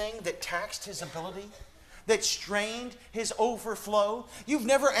anything that taxed his ability, that strained his overflow. You've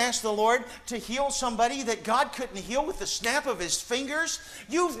never asked the Lord to heal somebody that God couldn't heal with the snap of his fingers.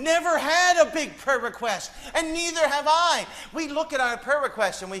 You've never had a big prayer request, and neither have I. We look at our prayer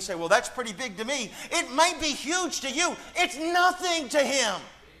requests and we say, well, that's pretty big to me. It might be huge to you. It's nothing to him.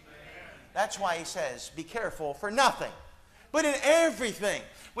 That's why he says, be careful for nothing, but in everything,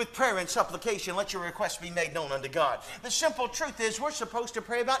 with prayer and supplication, let your requests be made known unto God. The simple truth is we're supposed to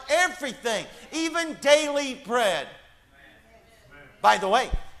pray about everything, even daily bread. Amen. By the way,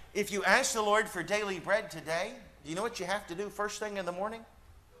 if you ask the Lord for daily bread today, do you know what you have to do first thing in the morning?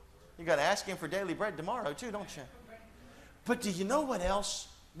 You got to ask him for daily bread tomorrow too, don't you? But do you know what else?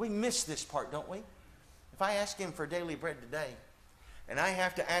 We miss this part, don't we? If I ask him for daily bread today, and I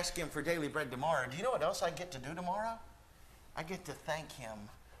have to ask him for daily bread tomorrow, do you know what else I get to do tomorrow? I get to thank him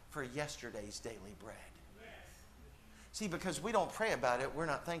for yesterday's daily bread. See, because we don't pray about it, we're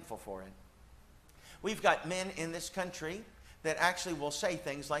not thankful for it. We've got men in this country that actually will say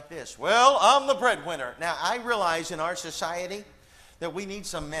things like this. Well, I'm the breadwinner. Now, I realize in our society that we need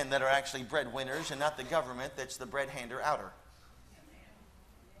some men that are actually breadwinners and not the government that's the bread hander outer.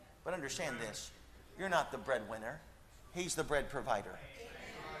 But understand this. You're not the breadwinner. He's the bread provider.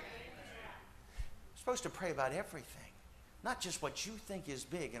 We're supposed to pray about everything. Not just what you think is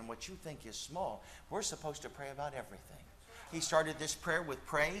big and what you think is small. We're supposed to pray about everything. He started this prayer with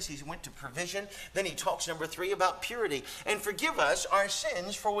praise. He went to provision. Then he talks, number 3, about purity. And forgive us our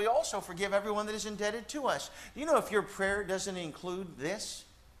sins, for we also forgive everyone that is indebted to us. Do you know if your prayer doesn't include this,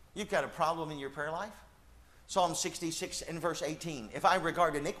 you've got a problem in your prayer life? Psalm 66 and verse 18. If I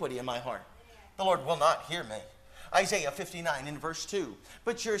regard iniquity in my heart, the Lord will not hear me. Isaiah 59 in verse 2.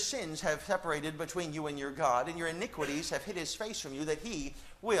 But your sins have separated between you and your God, and your iniquities have hid his face from you, that he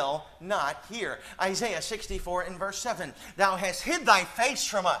will not hear. Isaiah 64 in verse 7. Thou hast hid thy face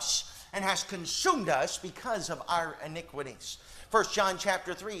from us, and hast consumed us because of our iniquities. 1 John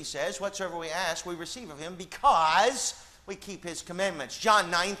chapter 3 says, whatsoever we ask, we receive of him, because we keep his commandments.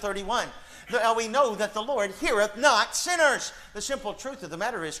 John 9:31. Now we know that the Lord heareth not sinners. The simple truth of the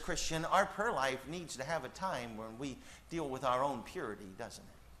matter is, Christian, our prayer life needs to have a time when we deal with our own purity, doesn't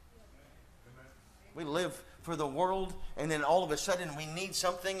it? We live for the world, and then all of a sudden we need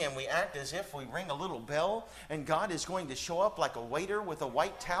something, and we act as if we ring a little bell, and God is going to show up like a waiter with a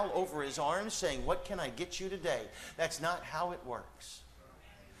white towel over his arms saying, what can I get you today? That's not how it works.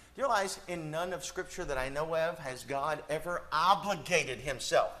 Do you realize in none of Scripture that I know of has God ever obligated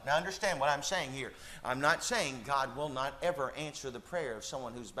himself? Now understand what I'm saying here. I'm not saying God will not ever answer the prayer of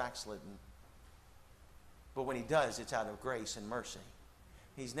someone who's backslidden. But when he does, it's out of grace and mercy.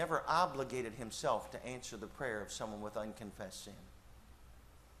 He's never obligated himself to answer the prayer of someone with unconfessed sin.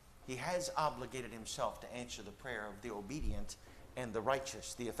 He has obligated himself to answer the prayer of the obedient and the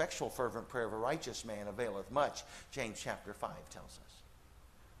righteous. The effectual fervent prayer of a righteous man availeth much, James chapter 5 tells us.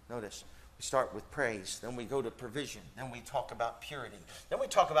 Notice, we start with praise, then we go to provision, then we talk about purity, then we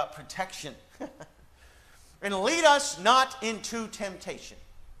talk about protection. And lead us not into temptation.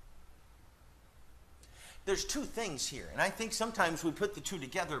 There's two things here, and I think sometimes we put the two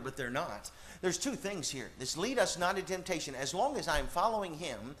together, but they're not. There's two things here. This lead us not into temptation. As long as I'm following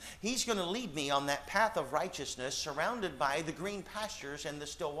him, he's going to lead me on that path of righteousness, surrounded by the green pastures and the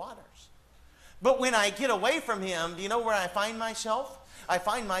still waters. But when I get away from him, do you know where I find myself? I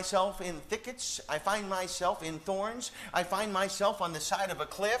find myself in thickets. I find myself in thorns. I find myself on the side of a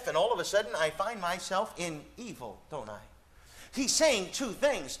cliff. And all of a sudden, I find myself in evil, don't I? He's saying two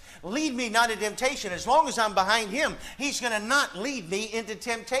things. Lead me not into temptation. As long as I'm behind him, he's going to not lead me into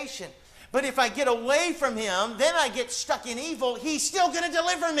temptation. But if I get away from him, then I get stuck in evil. He's still going to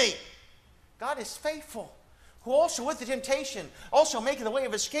deliver me. God is faithful, who also with the temptation also maketh a way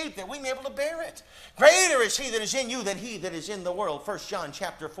of escape, that we may be able to bear it. Greater is he that is in you than he that is in the world. 1 John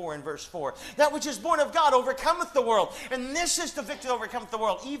chapter 4 and verse 4. That which is born of God overcometh the world. And this is the victory that overcometh the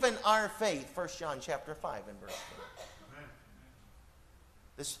world, even our faith. 1 John chapter 5 and verse 4.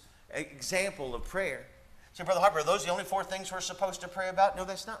 This example of prayer. So, Brother Harper, are those the only 4 things we're supposed to pray about? No,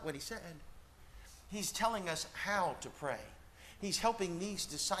 that's not what he said. He's telling us how to pray. He's helping these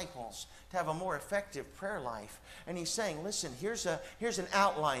disciples to have a more effective prayer life. And he's saying, listen, here's an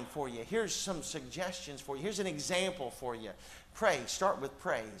outline for you. Here's some suggestions for you. Here's an example for you. Pray. Start with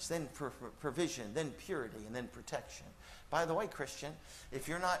praise, then provision, then purity, and then protection. By the way, Christian, if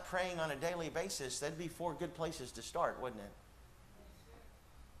you're not praying on a daily basis, that'd be 4 good places to start, wouldn't it?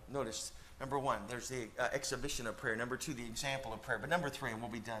 Notice, number 1, there's the exhibition of prayer. Number 2, the example of prayer. But number 3, and we'll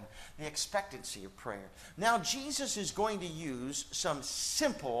be done, the expectancy of prayer. Now, Jesus is going to use some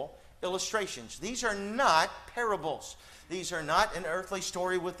simple illustrations. These are not parables. These are not an earthly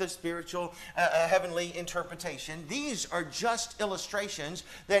story with a spiritual, heavenly interpretation. These are just illustrations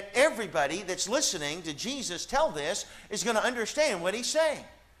that everybody that's listening to Jesus tell this is going to understand what he's saying.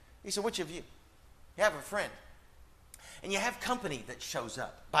 He said, which of you have a friend, and you have company that shows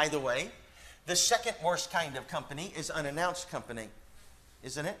up? By the way, the second worst kind of company is unannounced company,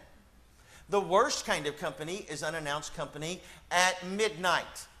 isn't it? The worst kind of company is unannounced company at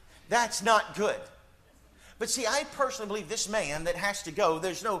midnight. That's not good. But see, I personally believe this man that has to go,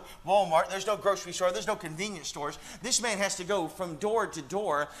 there's no Walmart, there's no grocery store, there's no convenience stores. This man has to go from door to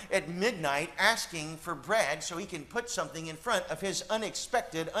door at midnight asking for bread so he can put something in front of his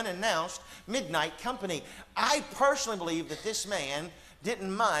unexpected, unannounced midnight company. I personally believe that this man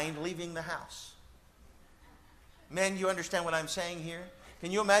didn't mind leaving the house. Men, you understand what I'm saying here?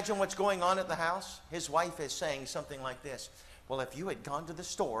 Can you imagine what's going on at the house? His wife is saying something like this. Well, if you had gone to the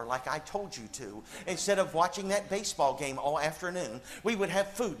store like I told you to, instead of watching that baseball game all afternoon, we would have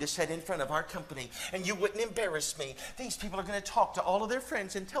food to set in front of our company, and you wouldn't embarrass me. These people are going to talk to all of their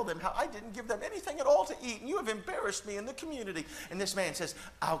friends and tell them how I didn't give them anything at all to eat, and you have embarrassed me in the community. And this man says,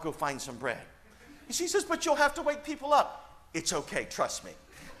 I'll go find some bread. And she says, but you'll have to wake people up. It's okay, trust me.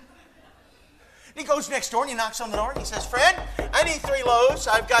 He goes next door and he knocks on the door and he says, friend, I need 3 loaves.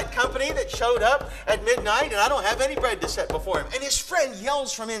 I've got company that showed up at midnight and I don't have any bread to set before him. And his friend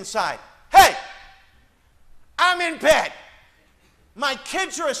yells from inside, hey, I'm in bed. My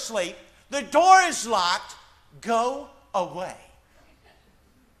kids are asleep. The door is locked. Go away.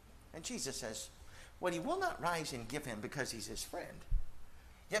 And Jesus says, well, he will not rise and give him because he's his friend.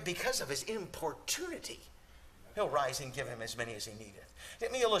 Yet because of his importunity, he'll rise and give him as many as he needeth.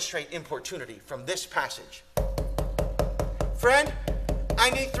 Let me illustrate importunity from this passage. Friend, I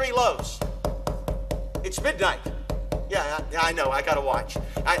need 3 loaves. It's midnight. Yeah, I know, I got to watch.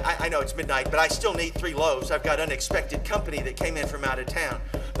 I know it's midnight, but I still need 3 loaves. I've got unexpected company that came in from out of town.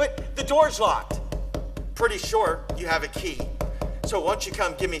 But the door's locked. Pretty sure you have a key. So why don't you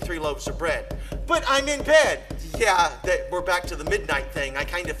come give me 3 loaves of bread? But I'm in bed. Yeah, we're back to the midnight thing. I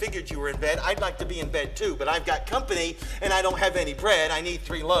kind of figured you were in bed. I'd like to be in bed too, but I've got company and I don't have any bread. I need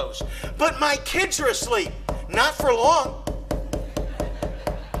 3 loaves. But my kids are asleep. Not for long.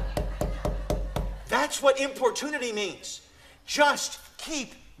 That's what importunity means. Just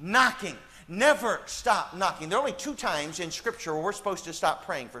keep knocking. Never stop knocking. There are only 2 times in Scripture where we're supposed to stop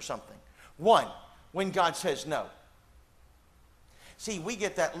praying for something. 1, when God says no. See, we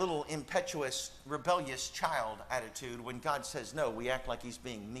get that little impetuous, rebellious child attitude. When God says no, we act like he's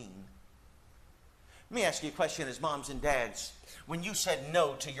being mean. Let me ask you a question as moms and dads. When you said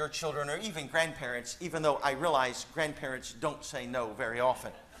no to your children or even grandparents, even though I realize grandparents don't say no very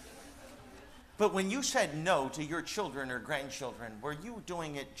often. But when you said no to your children or grandchildren, were you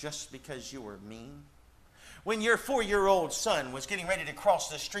doing it just because you were mean? When your 4-year-old son was getting ready to cross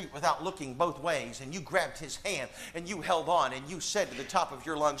the street without looking both ways, and you grabbed his hand and you held on and you said to the top of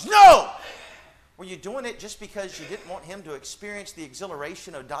your lungs, no! Were you doing it just because you didn't want him to experience the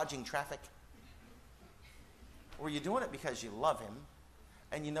exhilaration of dodging traffic? Or were you doing it because you love him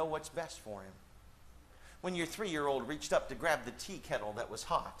and you know what's best for him? When your 3-year-old reached up to grab the tea kettle that was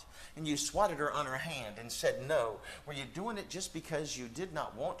hot and you swatted her on her hand and said no, were you doing it just because you did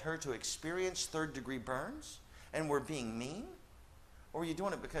not want her to experience 3rd-degree burns and were being mean? Or were you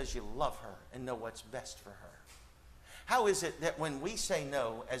doing it because you love her and know what's best for her? How is it that when we say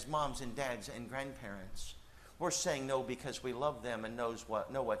no as moms and dads and grandparents, we're saying no because we love them and know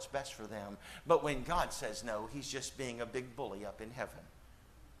what's best for them, but when God says no, he's just being a big bully up in heaven?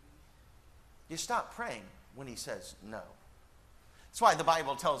 You stop praying when he says no. That's why the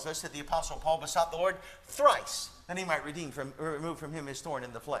Bible tells us that the Apostle Paul besought the Lord thrice that he might remove from him his thorn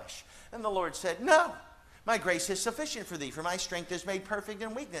in the flesh. And the Lord said, no, my grace is sufficient for thee, for my strength is made perfect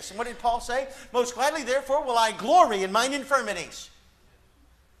in weakness. And what did Paul say? Most gladly, therefore, will I glory in mine infirmities.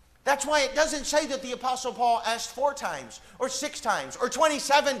 That's why it doesn't say that the Apostle Paul asked 4 times or 6 times or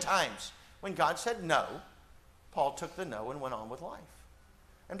 27 times. When God said no, Paul took the no and went on with life.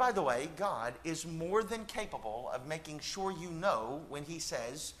 And by the way, God is more than capable of making sure you know when he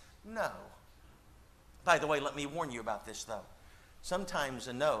says no. By the way, let me warn you about this, though. Sometimes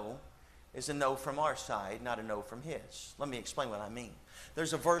a no is a no from our side, not a no from his. Let me explain what I mean.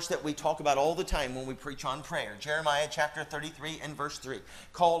 There's a verse that we talk about all the time when we preach on prayer. Jeremiah chapter 33 and verse 3.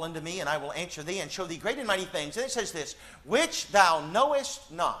 Call unto me, and I will answer thee, and show thee great and mighty things. And it says this, which thou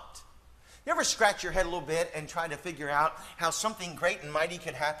knowest not. You ever scratch your head a little bit and try to figure out how something great and mighty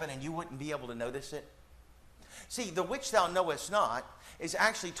could happen and you wouldn't be able to notice it? See, the which thou knowest not is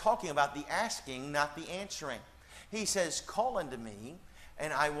actually talking about the asking, not the answering. He says, call unto me,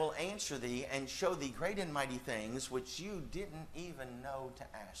 and I will answer thee and show thee great and mighty things which you didn't even know to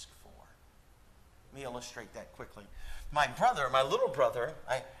ask for. Let me illustrate that quickly. My brother, my little brother,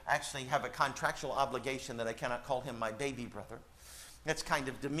 I actually have a contractual obligation that I cannot call him my baby brother. That's kind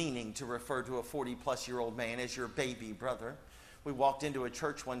of demeaning to refer to a 40-plus-year-old man as your baby brother. We walked into a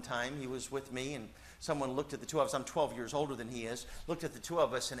church one time. He was with me, and someone looked at the 2 of us. I'm 12 years older than he is. Looked at the 2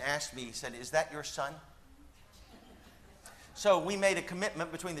 of us and asked me, he said, is that your son? So we made a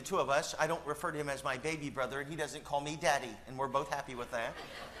commitment between the 2 of us. I don't refer to him as my baby brother, and he doesn't call me daddy, and we're both happy with that.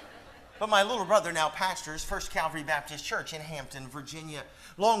 But my little brother now pastors First Calvary Baptist Church in Hampton, Virginia.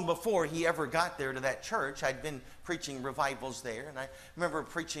 Long before he ever got there to that church, I'd been preaching revivals there. And I remember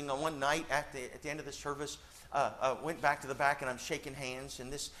preaching on one night at the end of the service, went back to the back, and I'm shaking hands,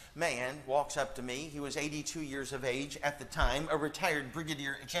 and this man walks up to me. He was 82 years of age at the time, a retired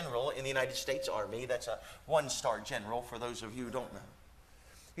brigadier general in the United States Army. That's a one-star general for those of you who don't know.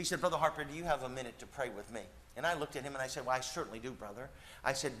 He said, Brother Harper, do you have a minute to pray with me? And I looked at him and I said, well, I certainly do, brother.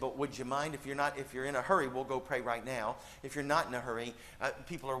 I said, but would you mind if you're in a hurry, we'll go pray right now. If you're not in a hurry,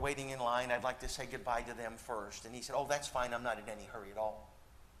 people are waiting in line. I'd like to say goodbye to them first. And he said, oh, that's fine. I'm not in any hurry at all.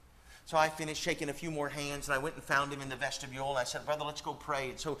 So I finished shaking a few more hands, and I went and found him in the vestibule, and I said, brother, let's go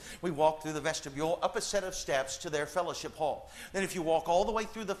pray. And so we walked through the vestibule, up a set of steps to their fellowship hall. Then if you walk all the way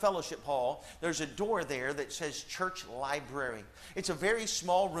through the fellowship hall, there's a door there that says church library. It's a very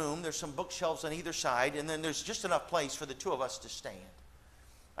small room. There's some bookshelves on either side, and then there's just enough place for the two of us to stand.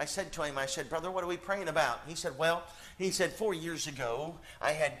 I said to him, brother, what are we praying about? He said, 4 years ago,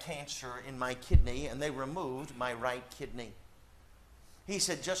 I had cancer in my kidney, and they removed my right kidney. He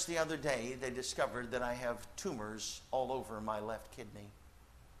said, just the other day, they discovered that I have tumors all over my left kidney.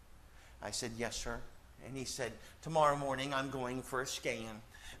 I said, yes, sir. And he said, tomorrow morning, I'm going for a scan.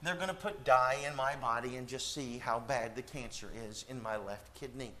 They're going to put dye in my body and just see how bad the cancer is in my left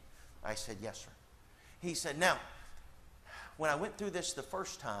kidney. I said, yes, sir. He said, now, when I went through this the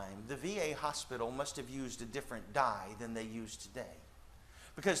first time, the VA hospital must have used a different dye than they use today.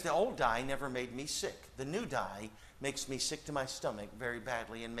 Because the old dye never made me sick. The new dye makes me sick to my stomach very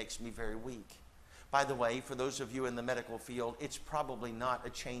badly and makes me very weak. By the way, for those of you in the medical field, it's probably not a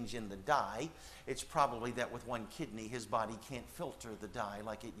change in the dye. It's probably that with one kidney, his body can't filter the dye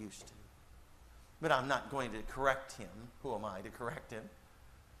like it used to. But I'm not going to correct him. Who am I to correct him?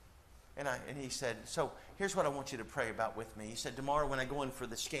 And he said, so here's what I want you to pray about with me. He said, tomorrow when I go in for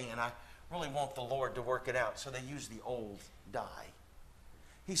the scan, I really want the Lord to work it out. So they use the old dye.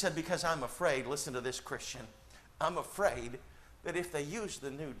 He said, because I'm afraid, listen to this, Christian, I'm afraid that if they use the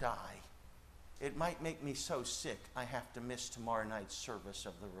new dye, it might make me so sick I have to miss tomorrow night's service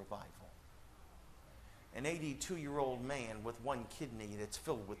of the revival. An 82-year-old man with one kidney that's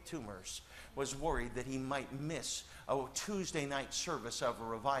filled with tumors was worried that he might miss a Tuesday night service of a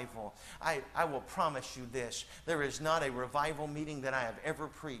revival. I will promise you this, there is not a revival meeting that I have ever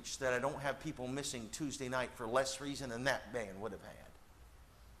preached that I don't have people missing Tuesday night for less reason than that man would have had.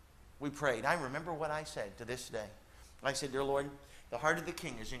 We prayed. I remember what I said to this day. I said, dear Lord, the heart of the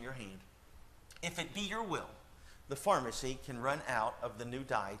king is in your hand. If it be your will, the pharmacy can run out of the new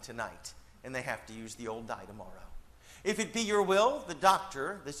dye tonight, and they have to use the old dye tomorrow. If it be your will, the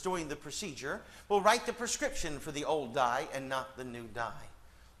doctor that's doing the procedure will write the prescription for the old dye and not the new dye.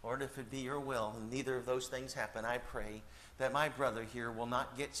 Lord, if it be your will, and neither of those things happen, I pray that my brother here will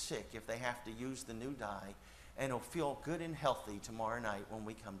not get sick if they have to use the new dye, and he'll feel good and healthy tomorrow night when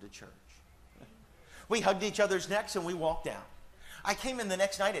we come to church. We hugged each other's necks and we walked out. I came in the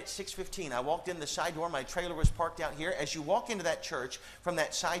next night at 6:15. I walked in the side door. My trailer was parked out here. As you walk into that church from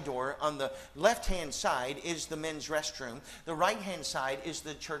that side door, on the left-hand side is the men's restroom. The right-hand side is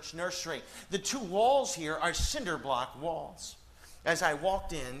the church nursery. The two walls here are cinder block walls. As I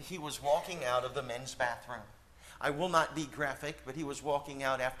walked in, he was walking out of the men's bathroom. I will not be graphic, but he was walking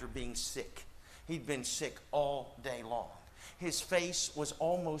out after being sick. He'd been sick all day long. His face was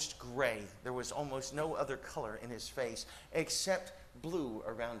almost gray. There was almost no other color in his face except blue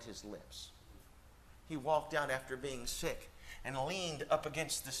around his lips. He walked out after being sick and leaned up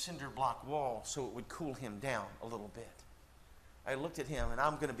against the cinder block wall so it would cool him down a little bit. I looked at him, and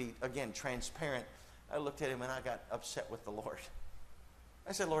I'm going to be, again, transparent. I looked at him and I got upset with the Lord.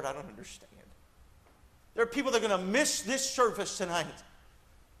 I said, Lord, I don't understand. There are people that are going to miss this service tonight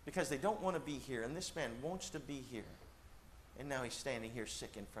because they don't want to be here, and this man wants to be here. And now he's standing here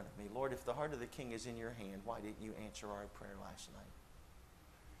sick in front of me. Lord, if the heart of the king is in your hand, why didn't you answer our prayer last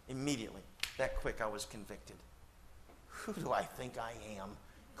night? Immediately, that quick, I was convicted. Who do I think I am,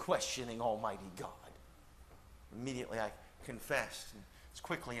 questioning Almighty God? Immediately, I confessed as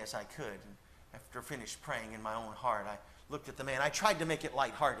quickly as I could. And after I finished praying in my own heart, I looked at the man. I tried to make it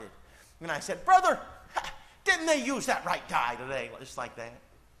lighthearted. And I said, brother, didn't they use that right dye today? Just like that.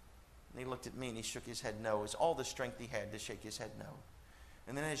 And he looked at me and he shook his head no. It was all the strength he had to shake his head no.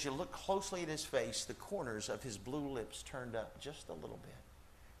 And then as you look closely at his face, the corners of his blue lips turned up just a little bit.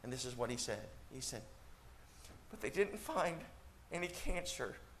 And this is what he said. He said, but they didn't find any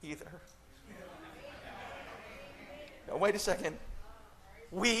cancer either. Now, wait a second.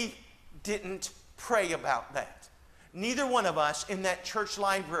 We didn't pray about that. Neither one of us in that church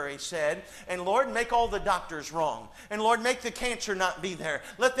library said, and Lord, make all the doctors wrong. And Lord, make the cancer not be there.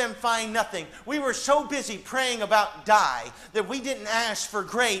 Let them find nothing. We were so busy praying about die that we didn't ask for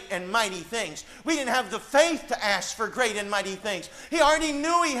great and mighty things. We didn't have the faith to ask for great and mighty things. He already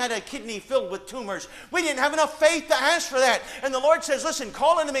knew he had a kidney filled with tumors. We didn't have enough faith to ask for that. And the Lord says, listen,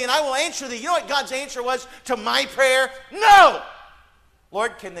 call unto me and I will answer thee. You know what God's answer was to my prayer? No!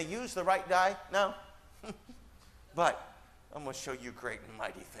 Lord, can they use the right dye? No. But I'm going to show you great and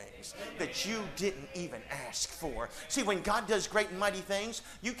mighty things that you didn't even ask for. See, when God does great and mighty things,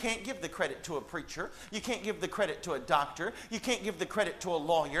 you can't give the credit to a preacher. You can't give the credit to a doctor. You can't give the credit to a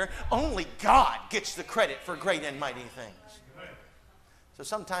lawyer. Only God gets the credit for great and mighty things. So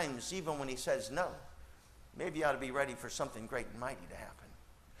sometimes, even when he says no, maybe you ought to be ready for something great and mighty to happen.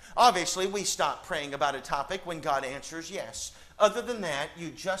 Obviously, we stop praying about a topic when God answers yes. Other than that, you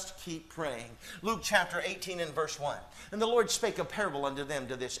just keep praying. Luke chapter 18 and verse 1. And the Lord spake a parable unto them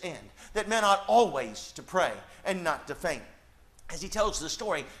to this end, that men ought always to pray and not to faint. As he tells the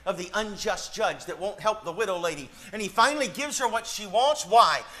story of the unjust judge that won't help the widow lady. And he finally gives her what she wants.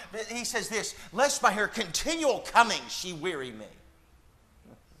 Why? He says this, lest by her continual coming she weary me.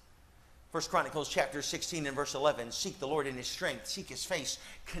 1 Chronicles chapter 16 and verse 11, seek the Lord in his strength, seek his face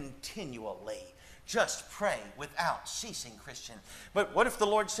continually. Just pray without ceasing, Christian. But what if the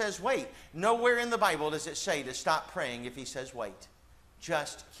Lord says wait? Nowhere in the Bible does it say to stop praying if he says wait.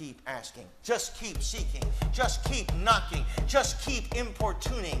 Just keep asking. Just keep seeking. Just keep knocking. Just keep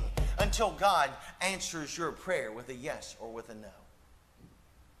importuning until God answers your prayer with a yes or with a no.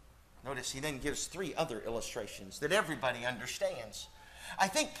 Notice he then gives 3 other illustrations that everybody understands. I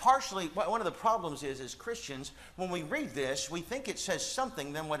think partially one of the problems is as Christians, when we read this, we think it says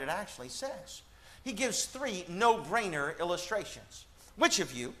something than what it actually says. He gives 3 no-brainer illustrations. Which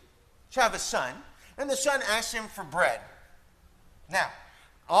of you shall have a son, and the son asks him for bread? Now,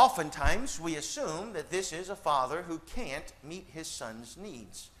 oftentimes we assume that this is a father who can't meet his son's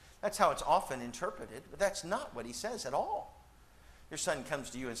needs. That's how it's often interpreted, but that's not what he says at all. Your son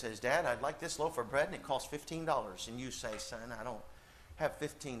comes to you and says, Dad, I'd like this loaf of bread, and it costs $15. And you say, son, I don't have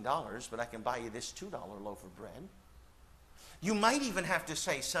 $15, but I can buy you this $2 loaf of bread. You might even have to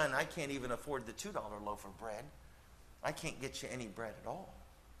say, son, I can't even afford the $2 loaf of bread. I can't get you any bread at all.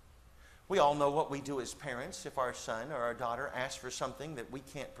 We all know what we do as parents. If our son or our daughter asks for something that we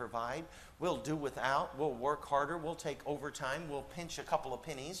can't provide, we'll do without, we'll work harder, we'll take overtime, we'll pinch a couple of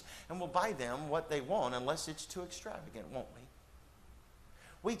pennies, and we'll buy them what they want unless it's too extravagant, won't we?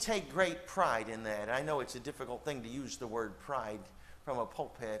 We take great pride in that. I know it's a difficult thing to use the word pride from a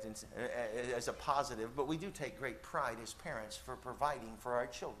pulpit as a positive, but we do take great pride as parents for providing for our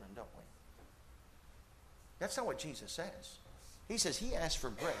children, don't we? That's not what Jesus says. He says he asks for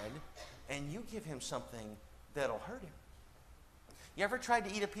bread, and you give him something that'll hurt him. You ever tried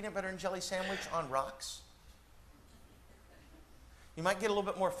to eat a peanut butter and jelly sandwich on rocks? You might get a little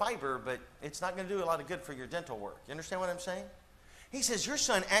bit more fiber, but it's not going to do a lot of good for your dental work. You understand what I'm saying? He says, your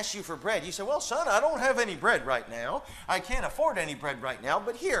son asks you for bread. You say, well, son, I don't have any bread right now. I can't afford any bread right now,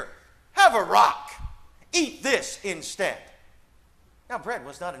 but here, have a rock. Eat this instead. Now, bread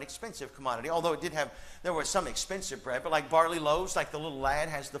was not an expensive commodity, although there was some expensive bread, but like barley loaves, like the little lad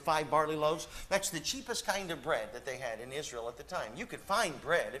has the 5 barley loaves, that's the cheapest kind of bread that they had in Israel at the time. You could find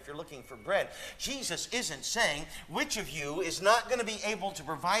bread if you're looking for bread. Jesus isn't saying which of you is not going to be able to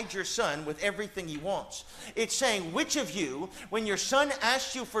provide your son with everything he wants. It's saying which of you, when your son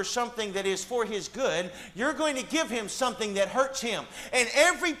asks you for something that is for his good, you're going to give him something that hurts him. And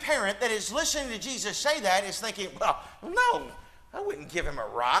every parent that is listening to Jesus say that is thinking, well, no, I wouldn't give him a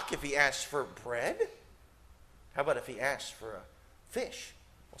rock if he asked for bread. How about if he asked for a fish?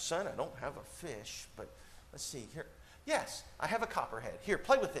 Well, son, I don't have a fish, but let's see here. Yes, I have a copperhead. Here,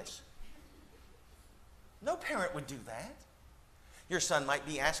 play with this. No parent would do that. Your son might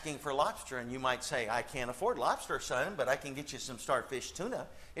be asking for lobster, and you might say, I can't afford lobster, son, but I can get you some starfish tuna.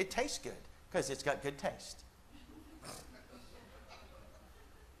 It tastes good because it's got good taste.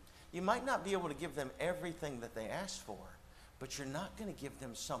 You might not be able to give them everything that they ask for, but you're not going to give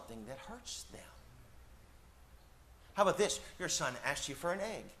them something that hurts them. How about this? Your son asks you for an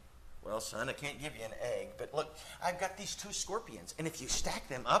egg. Well, son, I can't give you an egg, but look, I've got these 2 scorpions, and if you stack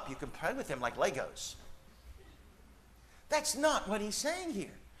them up, you can play with them like Legos. That's not what he's saying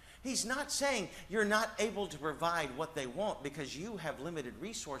here. He's not saying you're not able to provide what they want because you have limited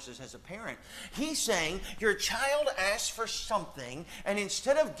resources as a parent. He's saying your child asks for something, and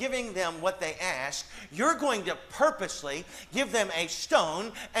instead of giving them what they ask, you're going to purposely give them a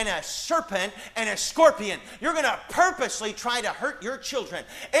stone and a serpent and a scorpion. You're going to purposely try to hurt your children.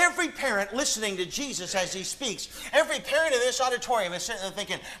 Every parent listening to Jesus as he speaks, every parent in this auditorium is sitting there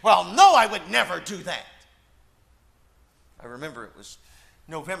thinking, well, no, I would never do that. I remember it was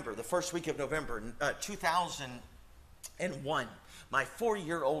November, the first week of November, 2001. My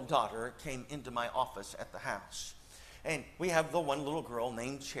 4-year-old daughter came into my office at the house. And we have the one little girl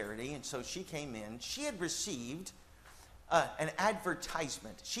named Charity, and so she came in. She had received an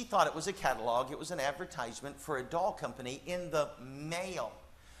advertisement. She thought it was a catalog. It was an advertisement for a doll company in the mail.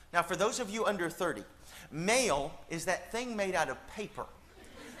 Now, for those of you under 30, mail is that thing made out of paper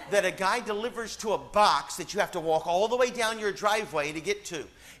that a guy delivers to a box that you have to walk all the way down your driveway to get to.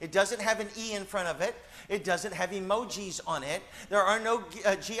 It doesn't have an E in front of it. It doesn't have emojis on it. There are no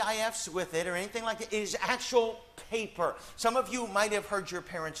GIFs with it or anything like that. It is actual paper. Some of you might have heard your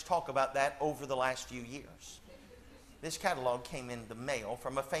parents talk about that over the last few years. This catalog came in the mail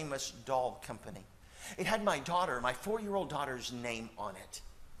from a famous doll company. It had my daughter, my 4-year-old daughter's name on it.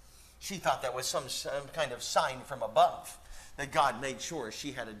 She thought that was some kind of sign from above, that God made sure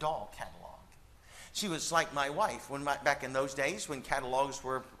she had a doll catalog. She was like my wife. Back in those days when catalogs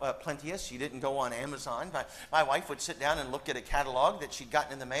were plenteous, you didn't go on Amazon. My wife would sit down and look at a catalog that she'd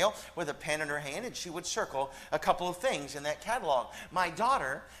gotten in the mail with a pen in her hand, and she would circle a couple of things in that catalog. My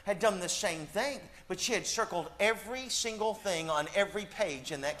daughter had done the same thing, but she had circled every single thing on every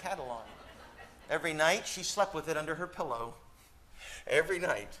page in that catalog. Every night, she slept with it under her pillow. Every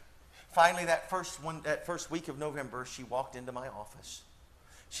night. Finally, that first week of November, she walked into my office.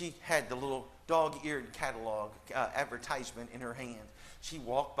 She had the little dog-eared catalog advertisement in her hand. She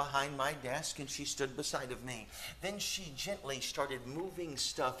walked behind my desk and she stood beside of me. Then she gently started moving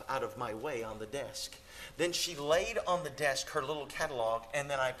stuff out of my way on the desk. Then she laid on the desk her little catalog, and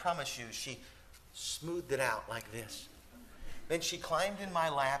then I promise you, she smoothed it out like this. Then she climbed in my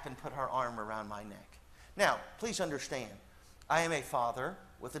lap and put her arm around my neck. Now, please understand, I am a father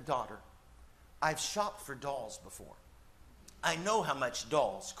with a daughter. I've shopped for dolls before. I know how much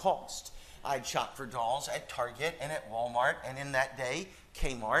dolls cost. I'd shopped for dolls at Target and at Walmart, and in that day,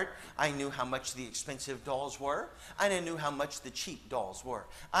 Kmart. I knew how much the expensive dolls were, and I knew how much the cheap dolls were.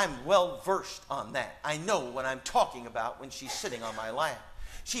 I'm well versed on that. I know what I'm talking about when she's sitting on my lap.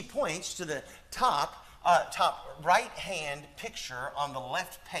 She points to the top right-hand picture on the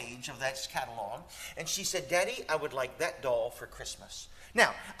left page of that catalog, and she said, "Daddy, I would like that doll for Christmas."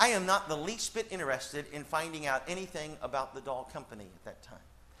 Now, I am not the least bit interested in finding out anything about the doll company at that time.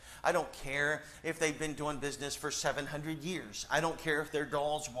 I don't care if they've been doing business for 700 years. I don't care if their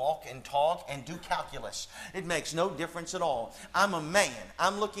dolls walk and talk and do calculus. It makes no difference at all. I'm a man.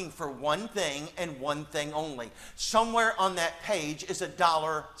 I'm looking for one thing and one thing only. Somewhere on that page is a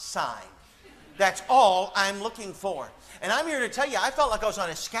dollar sign. That's all I'm looking for. And I'm here to tell you, I felt like I was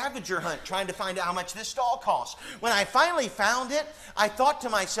on a scavenger hunt trying to find out how much this doll cost. When I finally found it, I thought to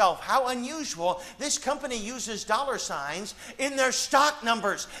myself, how unusual. This company uses dollar signs in their stock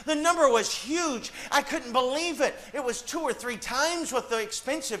numbers. The number was huge. I couldn't believe it. It was 2 or 3 times what the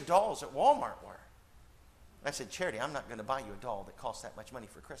expensive dolls at Walmart were. I said, "Charity, I'm not going to buy you a doll that costs that much money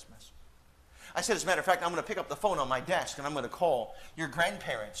for Christmas." I said, as a matter of fact, I'm going to pick up the phone on my desk and I'm going to call your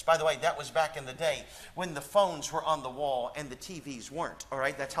grandparents. By the way, that was back in the day when the phones were on the wall and the TVs weren't. All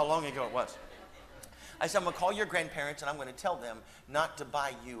right, that's how long ago it was. I said, I'm going to call your grandparents and I'm going to tell them not to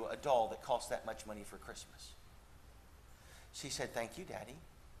buy you a doll that costs that much money for Christmas. She said, "Thank you, Daddy."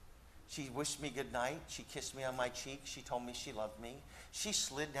 She wished me good night. She kissed me on my cheek. She told me she loved me. She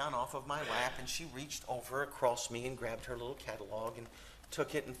slid down off of my lap and she reached over across me and grabbed her little catalog and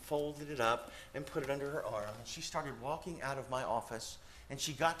took it and folded it up and put it under her arm. And she started walking out of my office, and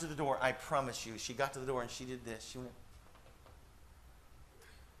she got to the door. I promise you, she got to the door and she did this. She went.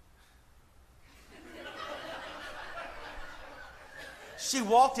 She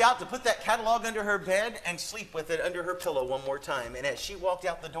walked out to put that catalog under her bed and sleep with it under her pillow one more time. And as she walked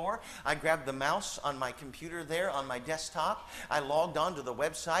out the door, I grabbed the mouse on my computer there on my desktop. I logged on to the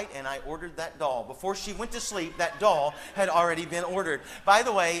website and I ordered that doll. Before she went to sleep, that doll had already been ordered. By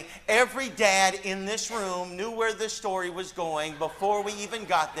the way, every dad in this room knew where this story was going before we even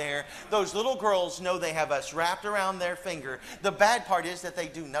got there. Those little girls know they have us wrapped around their finger. The bad part is that they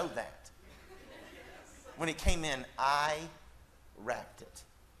do know that. When it came in, I wrapped it.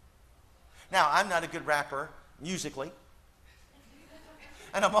 Now, I'm not a good rapper musically,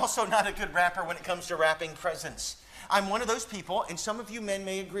 and I'm also not a good rapper when it comes to wrapping presents. I'm one of those people, and some of you men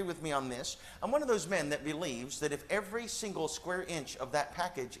may agree with me on this. I'm one of those men that believes that if every single square inch of that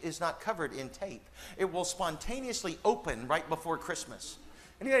package is not covered in tape, it will spontaneously open right before Christmas.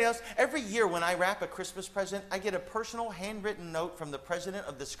 Anybody else? Every year when I wrap a Christmas present, I get a personal handwritten note from the president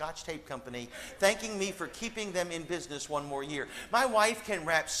of the Scotch Tape Company thanking me for keeping them in business one more year. My wife can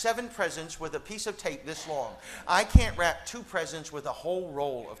wrap 7 presents with a piece of tape this long. I can't wrap 2 presents with a whole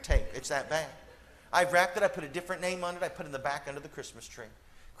roll of tape. It's that bad. I've wrapped it. I put a different name on it. I put it in the back under the Christmas tree.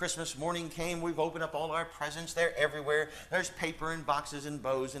 Christmas morning came. We've opened up all our presents. They're everywhere. There's paper and boxes and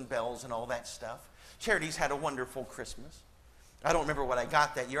bows and bells and all that stuff. Charity's had a wonderful Christmas. I don't remember what I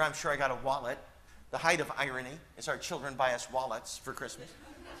got that year. I'm sure I got a wallet. The height of irony is our children buy us wallets for Christmas.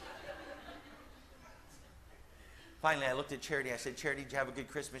 Finally, I looked at Charity. I said, Charity, did you have a good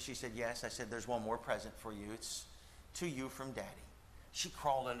Christmas? She said, yes. I said, there's one more present for you. It's to you from Daddy. She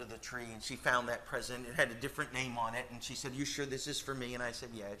crawled under the tree and she found that present. It had a different name on it. And she said, you sure this is for me? And I said,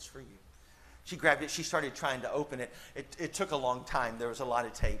 yeah, it's for you. She grabbed it. She started trying to open it. It took a long time. There was a lot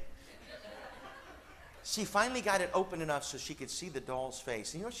of tape. She finally got it open enough so she could see the doll's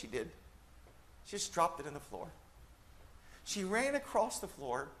face. And you know what she did? She just dropped it on the floor. She ran across the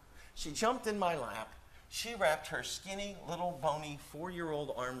floor. She jumped in my lap. She wrapped her skinny, little, bony,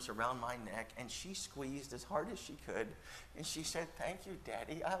 4-year-old arms around my neck, and she squeezed as hard as she could. And she said, thank you,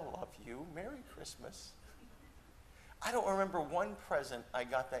 Daddy. I love you. Merry Christmas. I don't remember one present I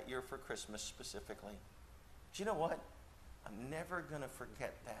got that year for Christmas specifically. But you know what? I'm never going to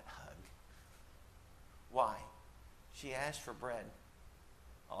forget that hug. Why? She asked for bread.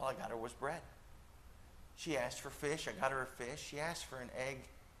 All I got her was bread. She asked for fish. I got her a fish. She asked for an egg.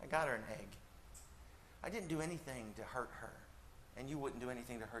 I got her an egg. I didn't do anything to hurt her. And you wouldn't do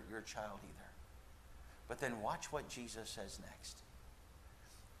anything to hurt your child either. But then watch what Jesus says next.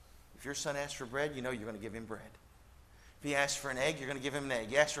 If your son asks for bread, you know you're going to give him bread. If he asks for an egg, you're going to give him an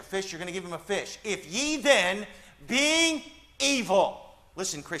egg. You ask for fish, you're going to give him a fish. If ye then, being evil.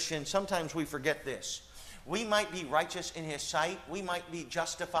 Listen, Christian, sometimes we forget this. We might be righteous in his sight. We might be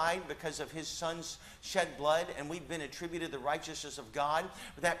justified because of his son's shed blood, and we've been attributed the righteousness of God.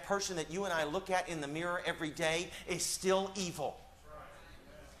 But that person that you and I look at in the mirror every day is still evil.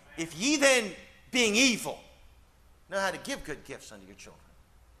 If ye then, being evil, know how to give good gifts unto your children.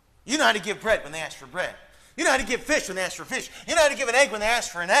 You know how to give bread when they ask for bread. You know how to give fish when they ask for fish. You know how to give an egg when they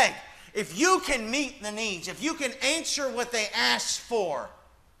ask for an egg. If you can meet the needs, if you can answer what they ask for,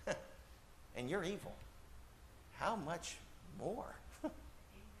 and you're evil, how much more?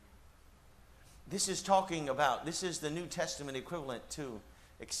 This is talking about, this is the New Testament equivalent to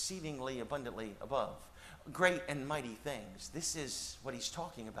exceedingly abundantly above. Great and mighty things. This is what he's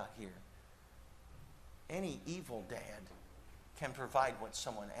talking about here. Any evil dad can provide what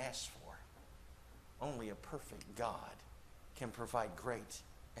someone asks for. Only a perfect God can provide great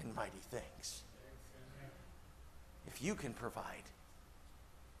and mighty things. If you can provide,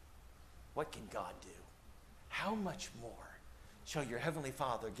 what can God do? How much more shall your heavenly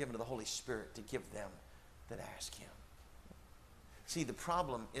Father give unto the Holy Spirit to give them that ask him? See, the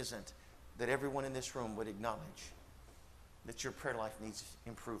problem isn't that everyone in this room would acknowledge that your prayer life needs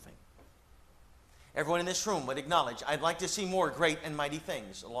improving. Everyone in this room would acknowledge, I'd like to see more great and mighty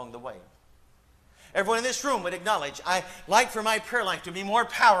things along the way. Everyone in this room would acknowledge, I'd like for my prayer life to be more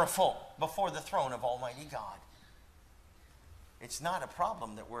powerful before the throne of Almighty God. It's not a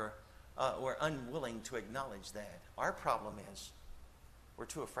problem that we're unwilling to acknowledge that. Our problem is we're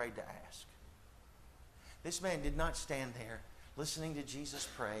too afraid to ask. This man did not stand there listening to Jesus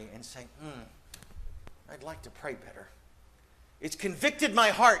pray and say, I'd like to pray better. It's convicted my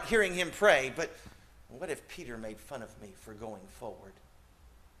heart hearing him pray, but what if Peter made fun of me for going forward?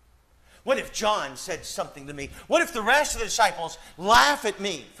 What if John said something to me? What if the rest of the disciples laugh at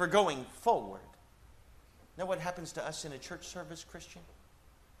me for going forward? Know what happens to us in a church service, Christian?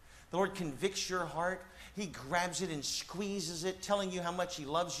 The Lord convicts your heart. He grabs it and squeezes it, telling you how much he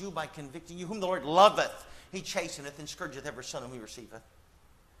loves you by convicting you. Whom the Lord loveth, he chasteneth and scourgeth every son whom he receiveth.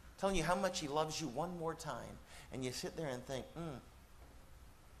 Telling you how much he loves you one more time. And you sit there and think,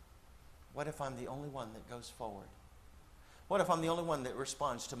 what if I'm the only one that goes forward? What if I'm the only one that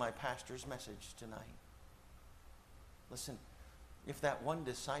responds to my pastor's message tonight? Listen, if that one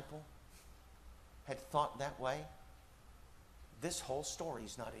disciple had thought that way, this whole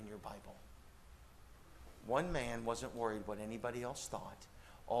story's not in your Bible. One man wasn't worried what anybody else thought.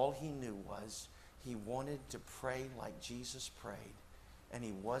 All he knew was he wanted to pray like Jesus prayed, and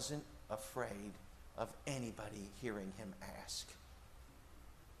he wasn't afraid of anybody hearing him ask.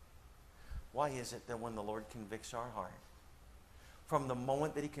 Why is it that when the Lord convicts our heart, from the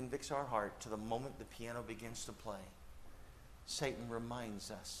moment that he convicts our heart to the moment the piano begins to play, Satan reminds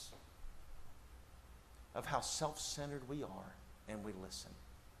us of how self-centered we are, and we listen.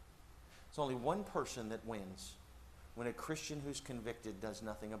 There's only one person that wins when a Christian who's convicted does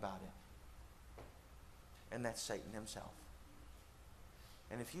nothing about it. And that's Satan himself.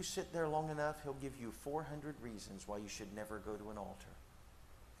 And if you sit there long enough, he'll give you 400 reasons why you should never go to an altar.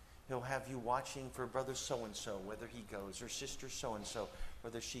 He'll have you watching for brother so-and-so, whether he goes, or sister so-and-so,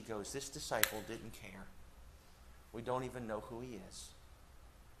 whether she goes. This disciple didn't care. We don't even know who he is.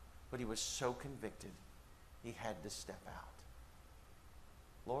 But he was so convicted, he had to step out.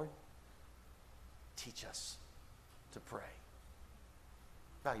 Lord, teach us to pray.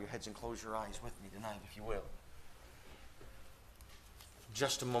 Bow your heads and close your eyes with me tonight, if you will.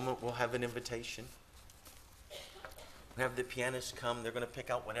 Just a moment, we'll have an invitation. We'll have the pianists come. They're going to pick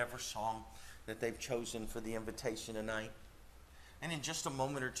out whatever song that they've chosen for the invitation tonight. And in just a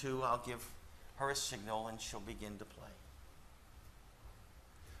moment or two, I'll give her a signal and she'll begin to play.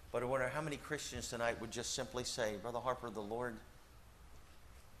 But I wonder how many Christians tonight would just simply say, Brother Harper, the Lord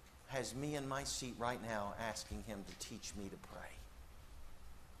has me in my seat right now asking him to teach me to pray.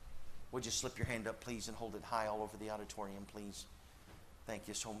 Would you slip your hand up, please, and hold it high all over the auditorium, please? Thank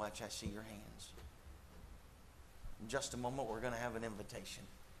you so much. I see your hands. In just a moment, we're going to have an invitation.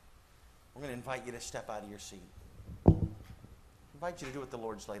 We're going to invite you to step out of your seat. Invite you to do what the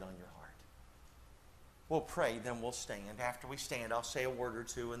Lord's laid on your heart. We'll pray, then we'll stand. After we stand, I'll say a word or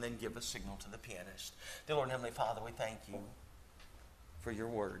two and then give a signal to the pianist. Dear Lord and Heavenly Father, we thank you for your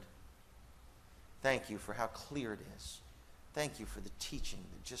word. Thank you for how clear it is. Thank you for the teaching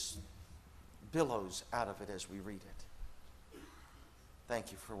that just billows out of it as we read it.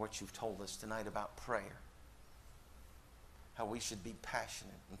 Thank you for what you've told us tonight about prayer. How we should be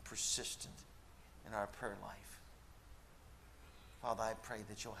passionate and persistent in our prayer life. Father, I pray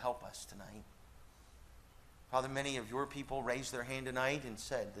that you'll help us tonight. Father, many of your people raised their hand tonight and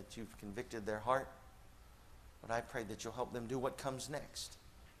said that you've convicted their heart. But I pray that you'll help them do what comes next.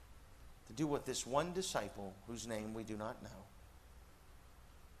 To do what this one disciple, whose name we do not know,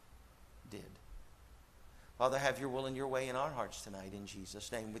 did. Father, have your will and your way in our hearts tonight in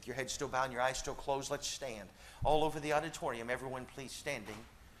Jesus' name. With your head still bowed and your eyes still closed, let's stand. All over the auditorium, everyone please standing.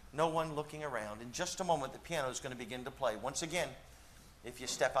 No one looking around. In just a moment, the piano is going to begin to play. Once again, if you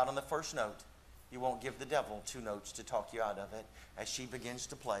step out on the first note, you won't give the devil 2 notes to talk you out of it as she begins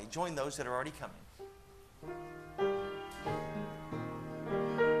to play. Join those that are already coming.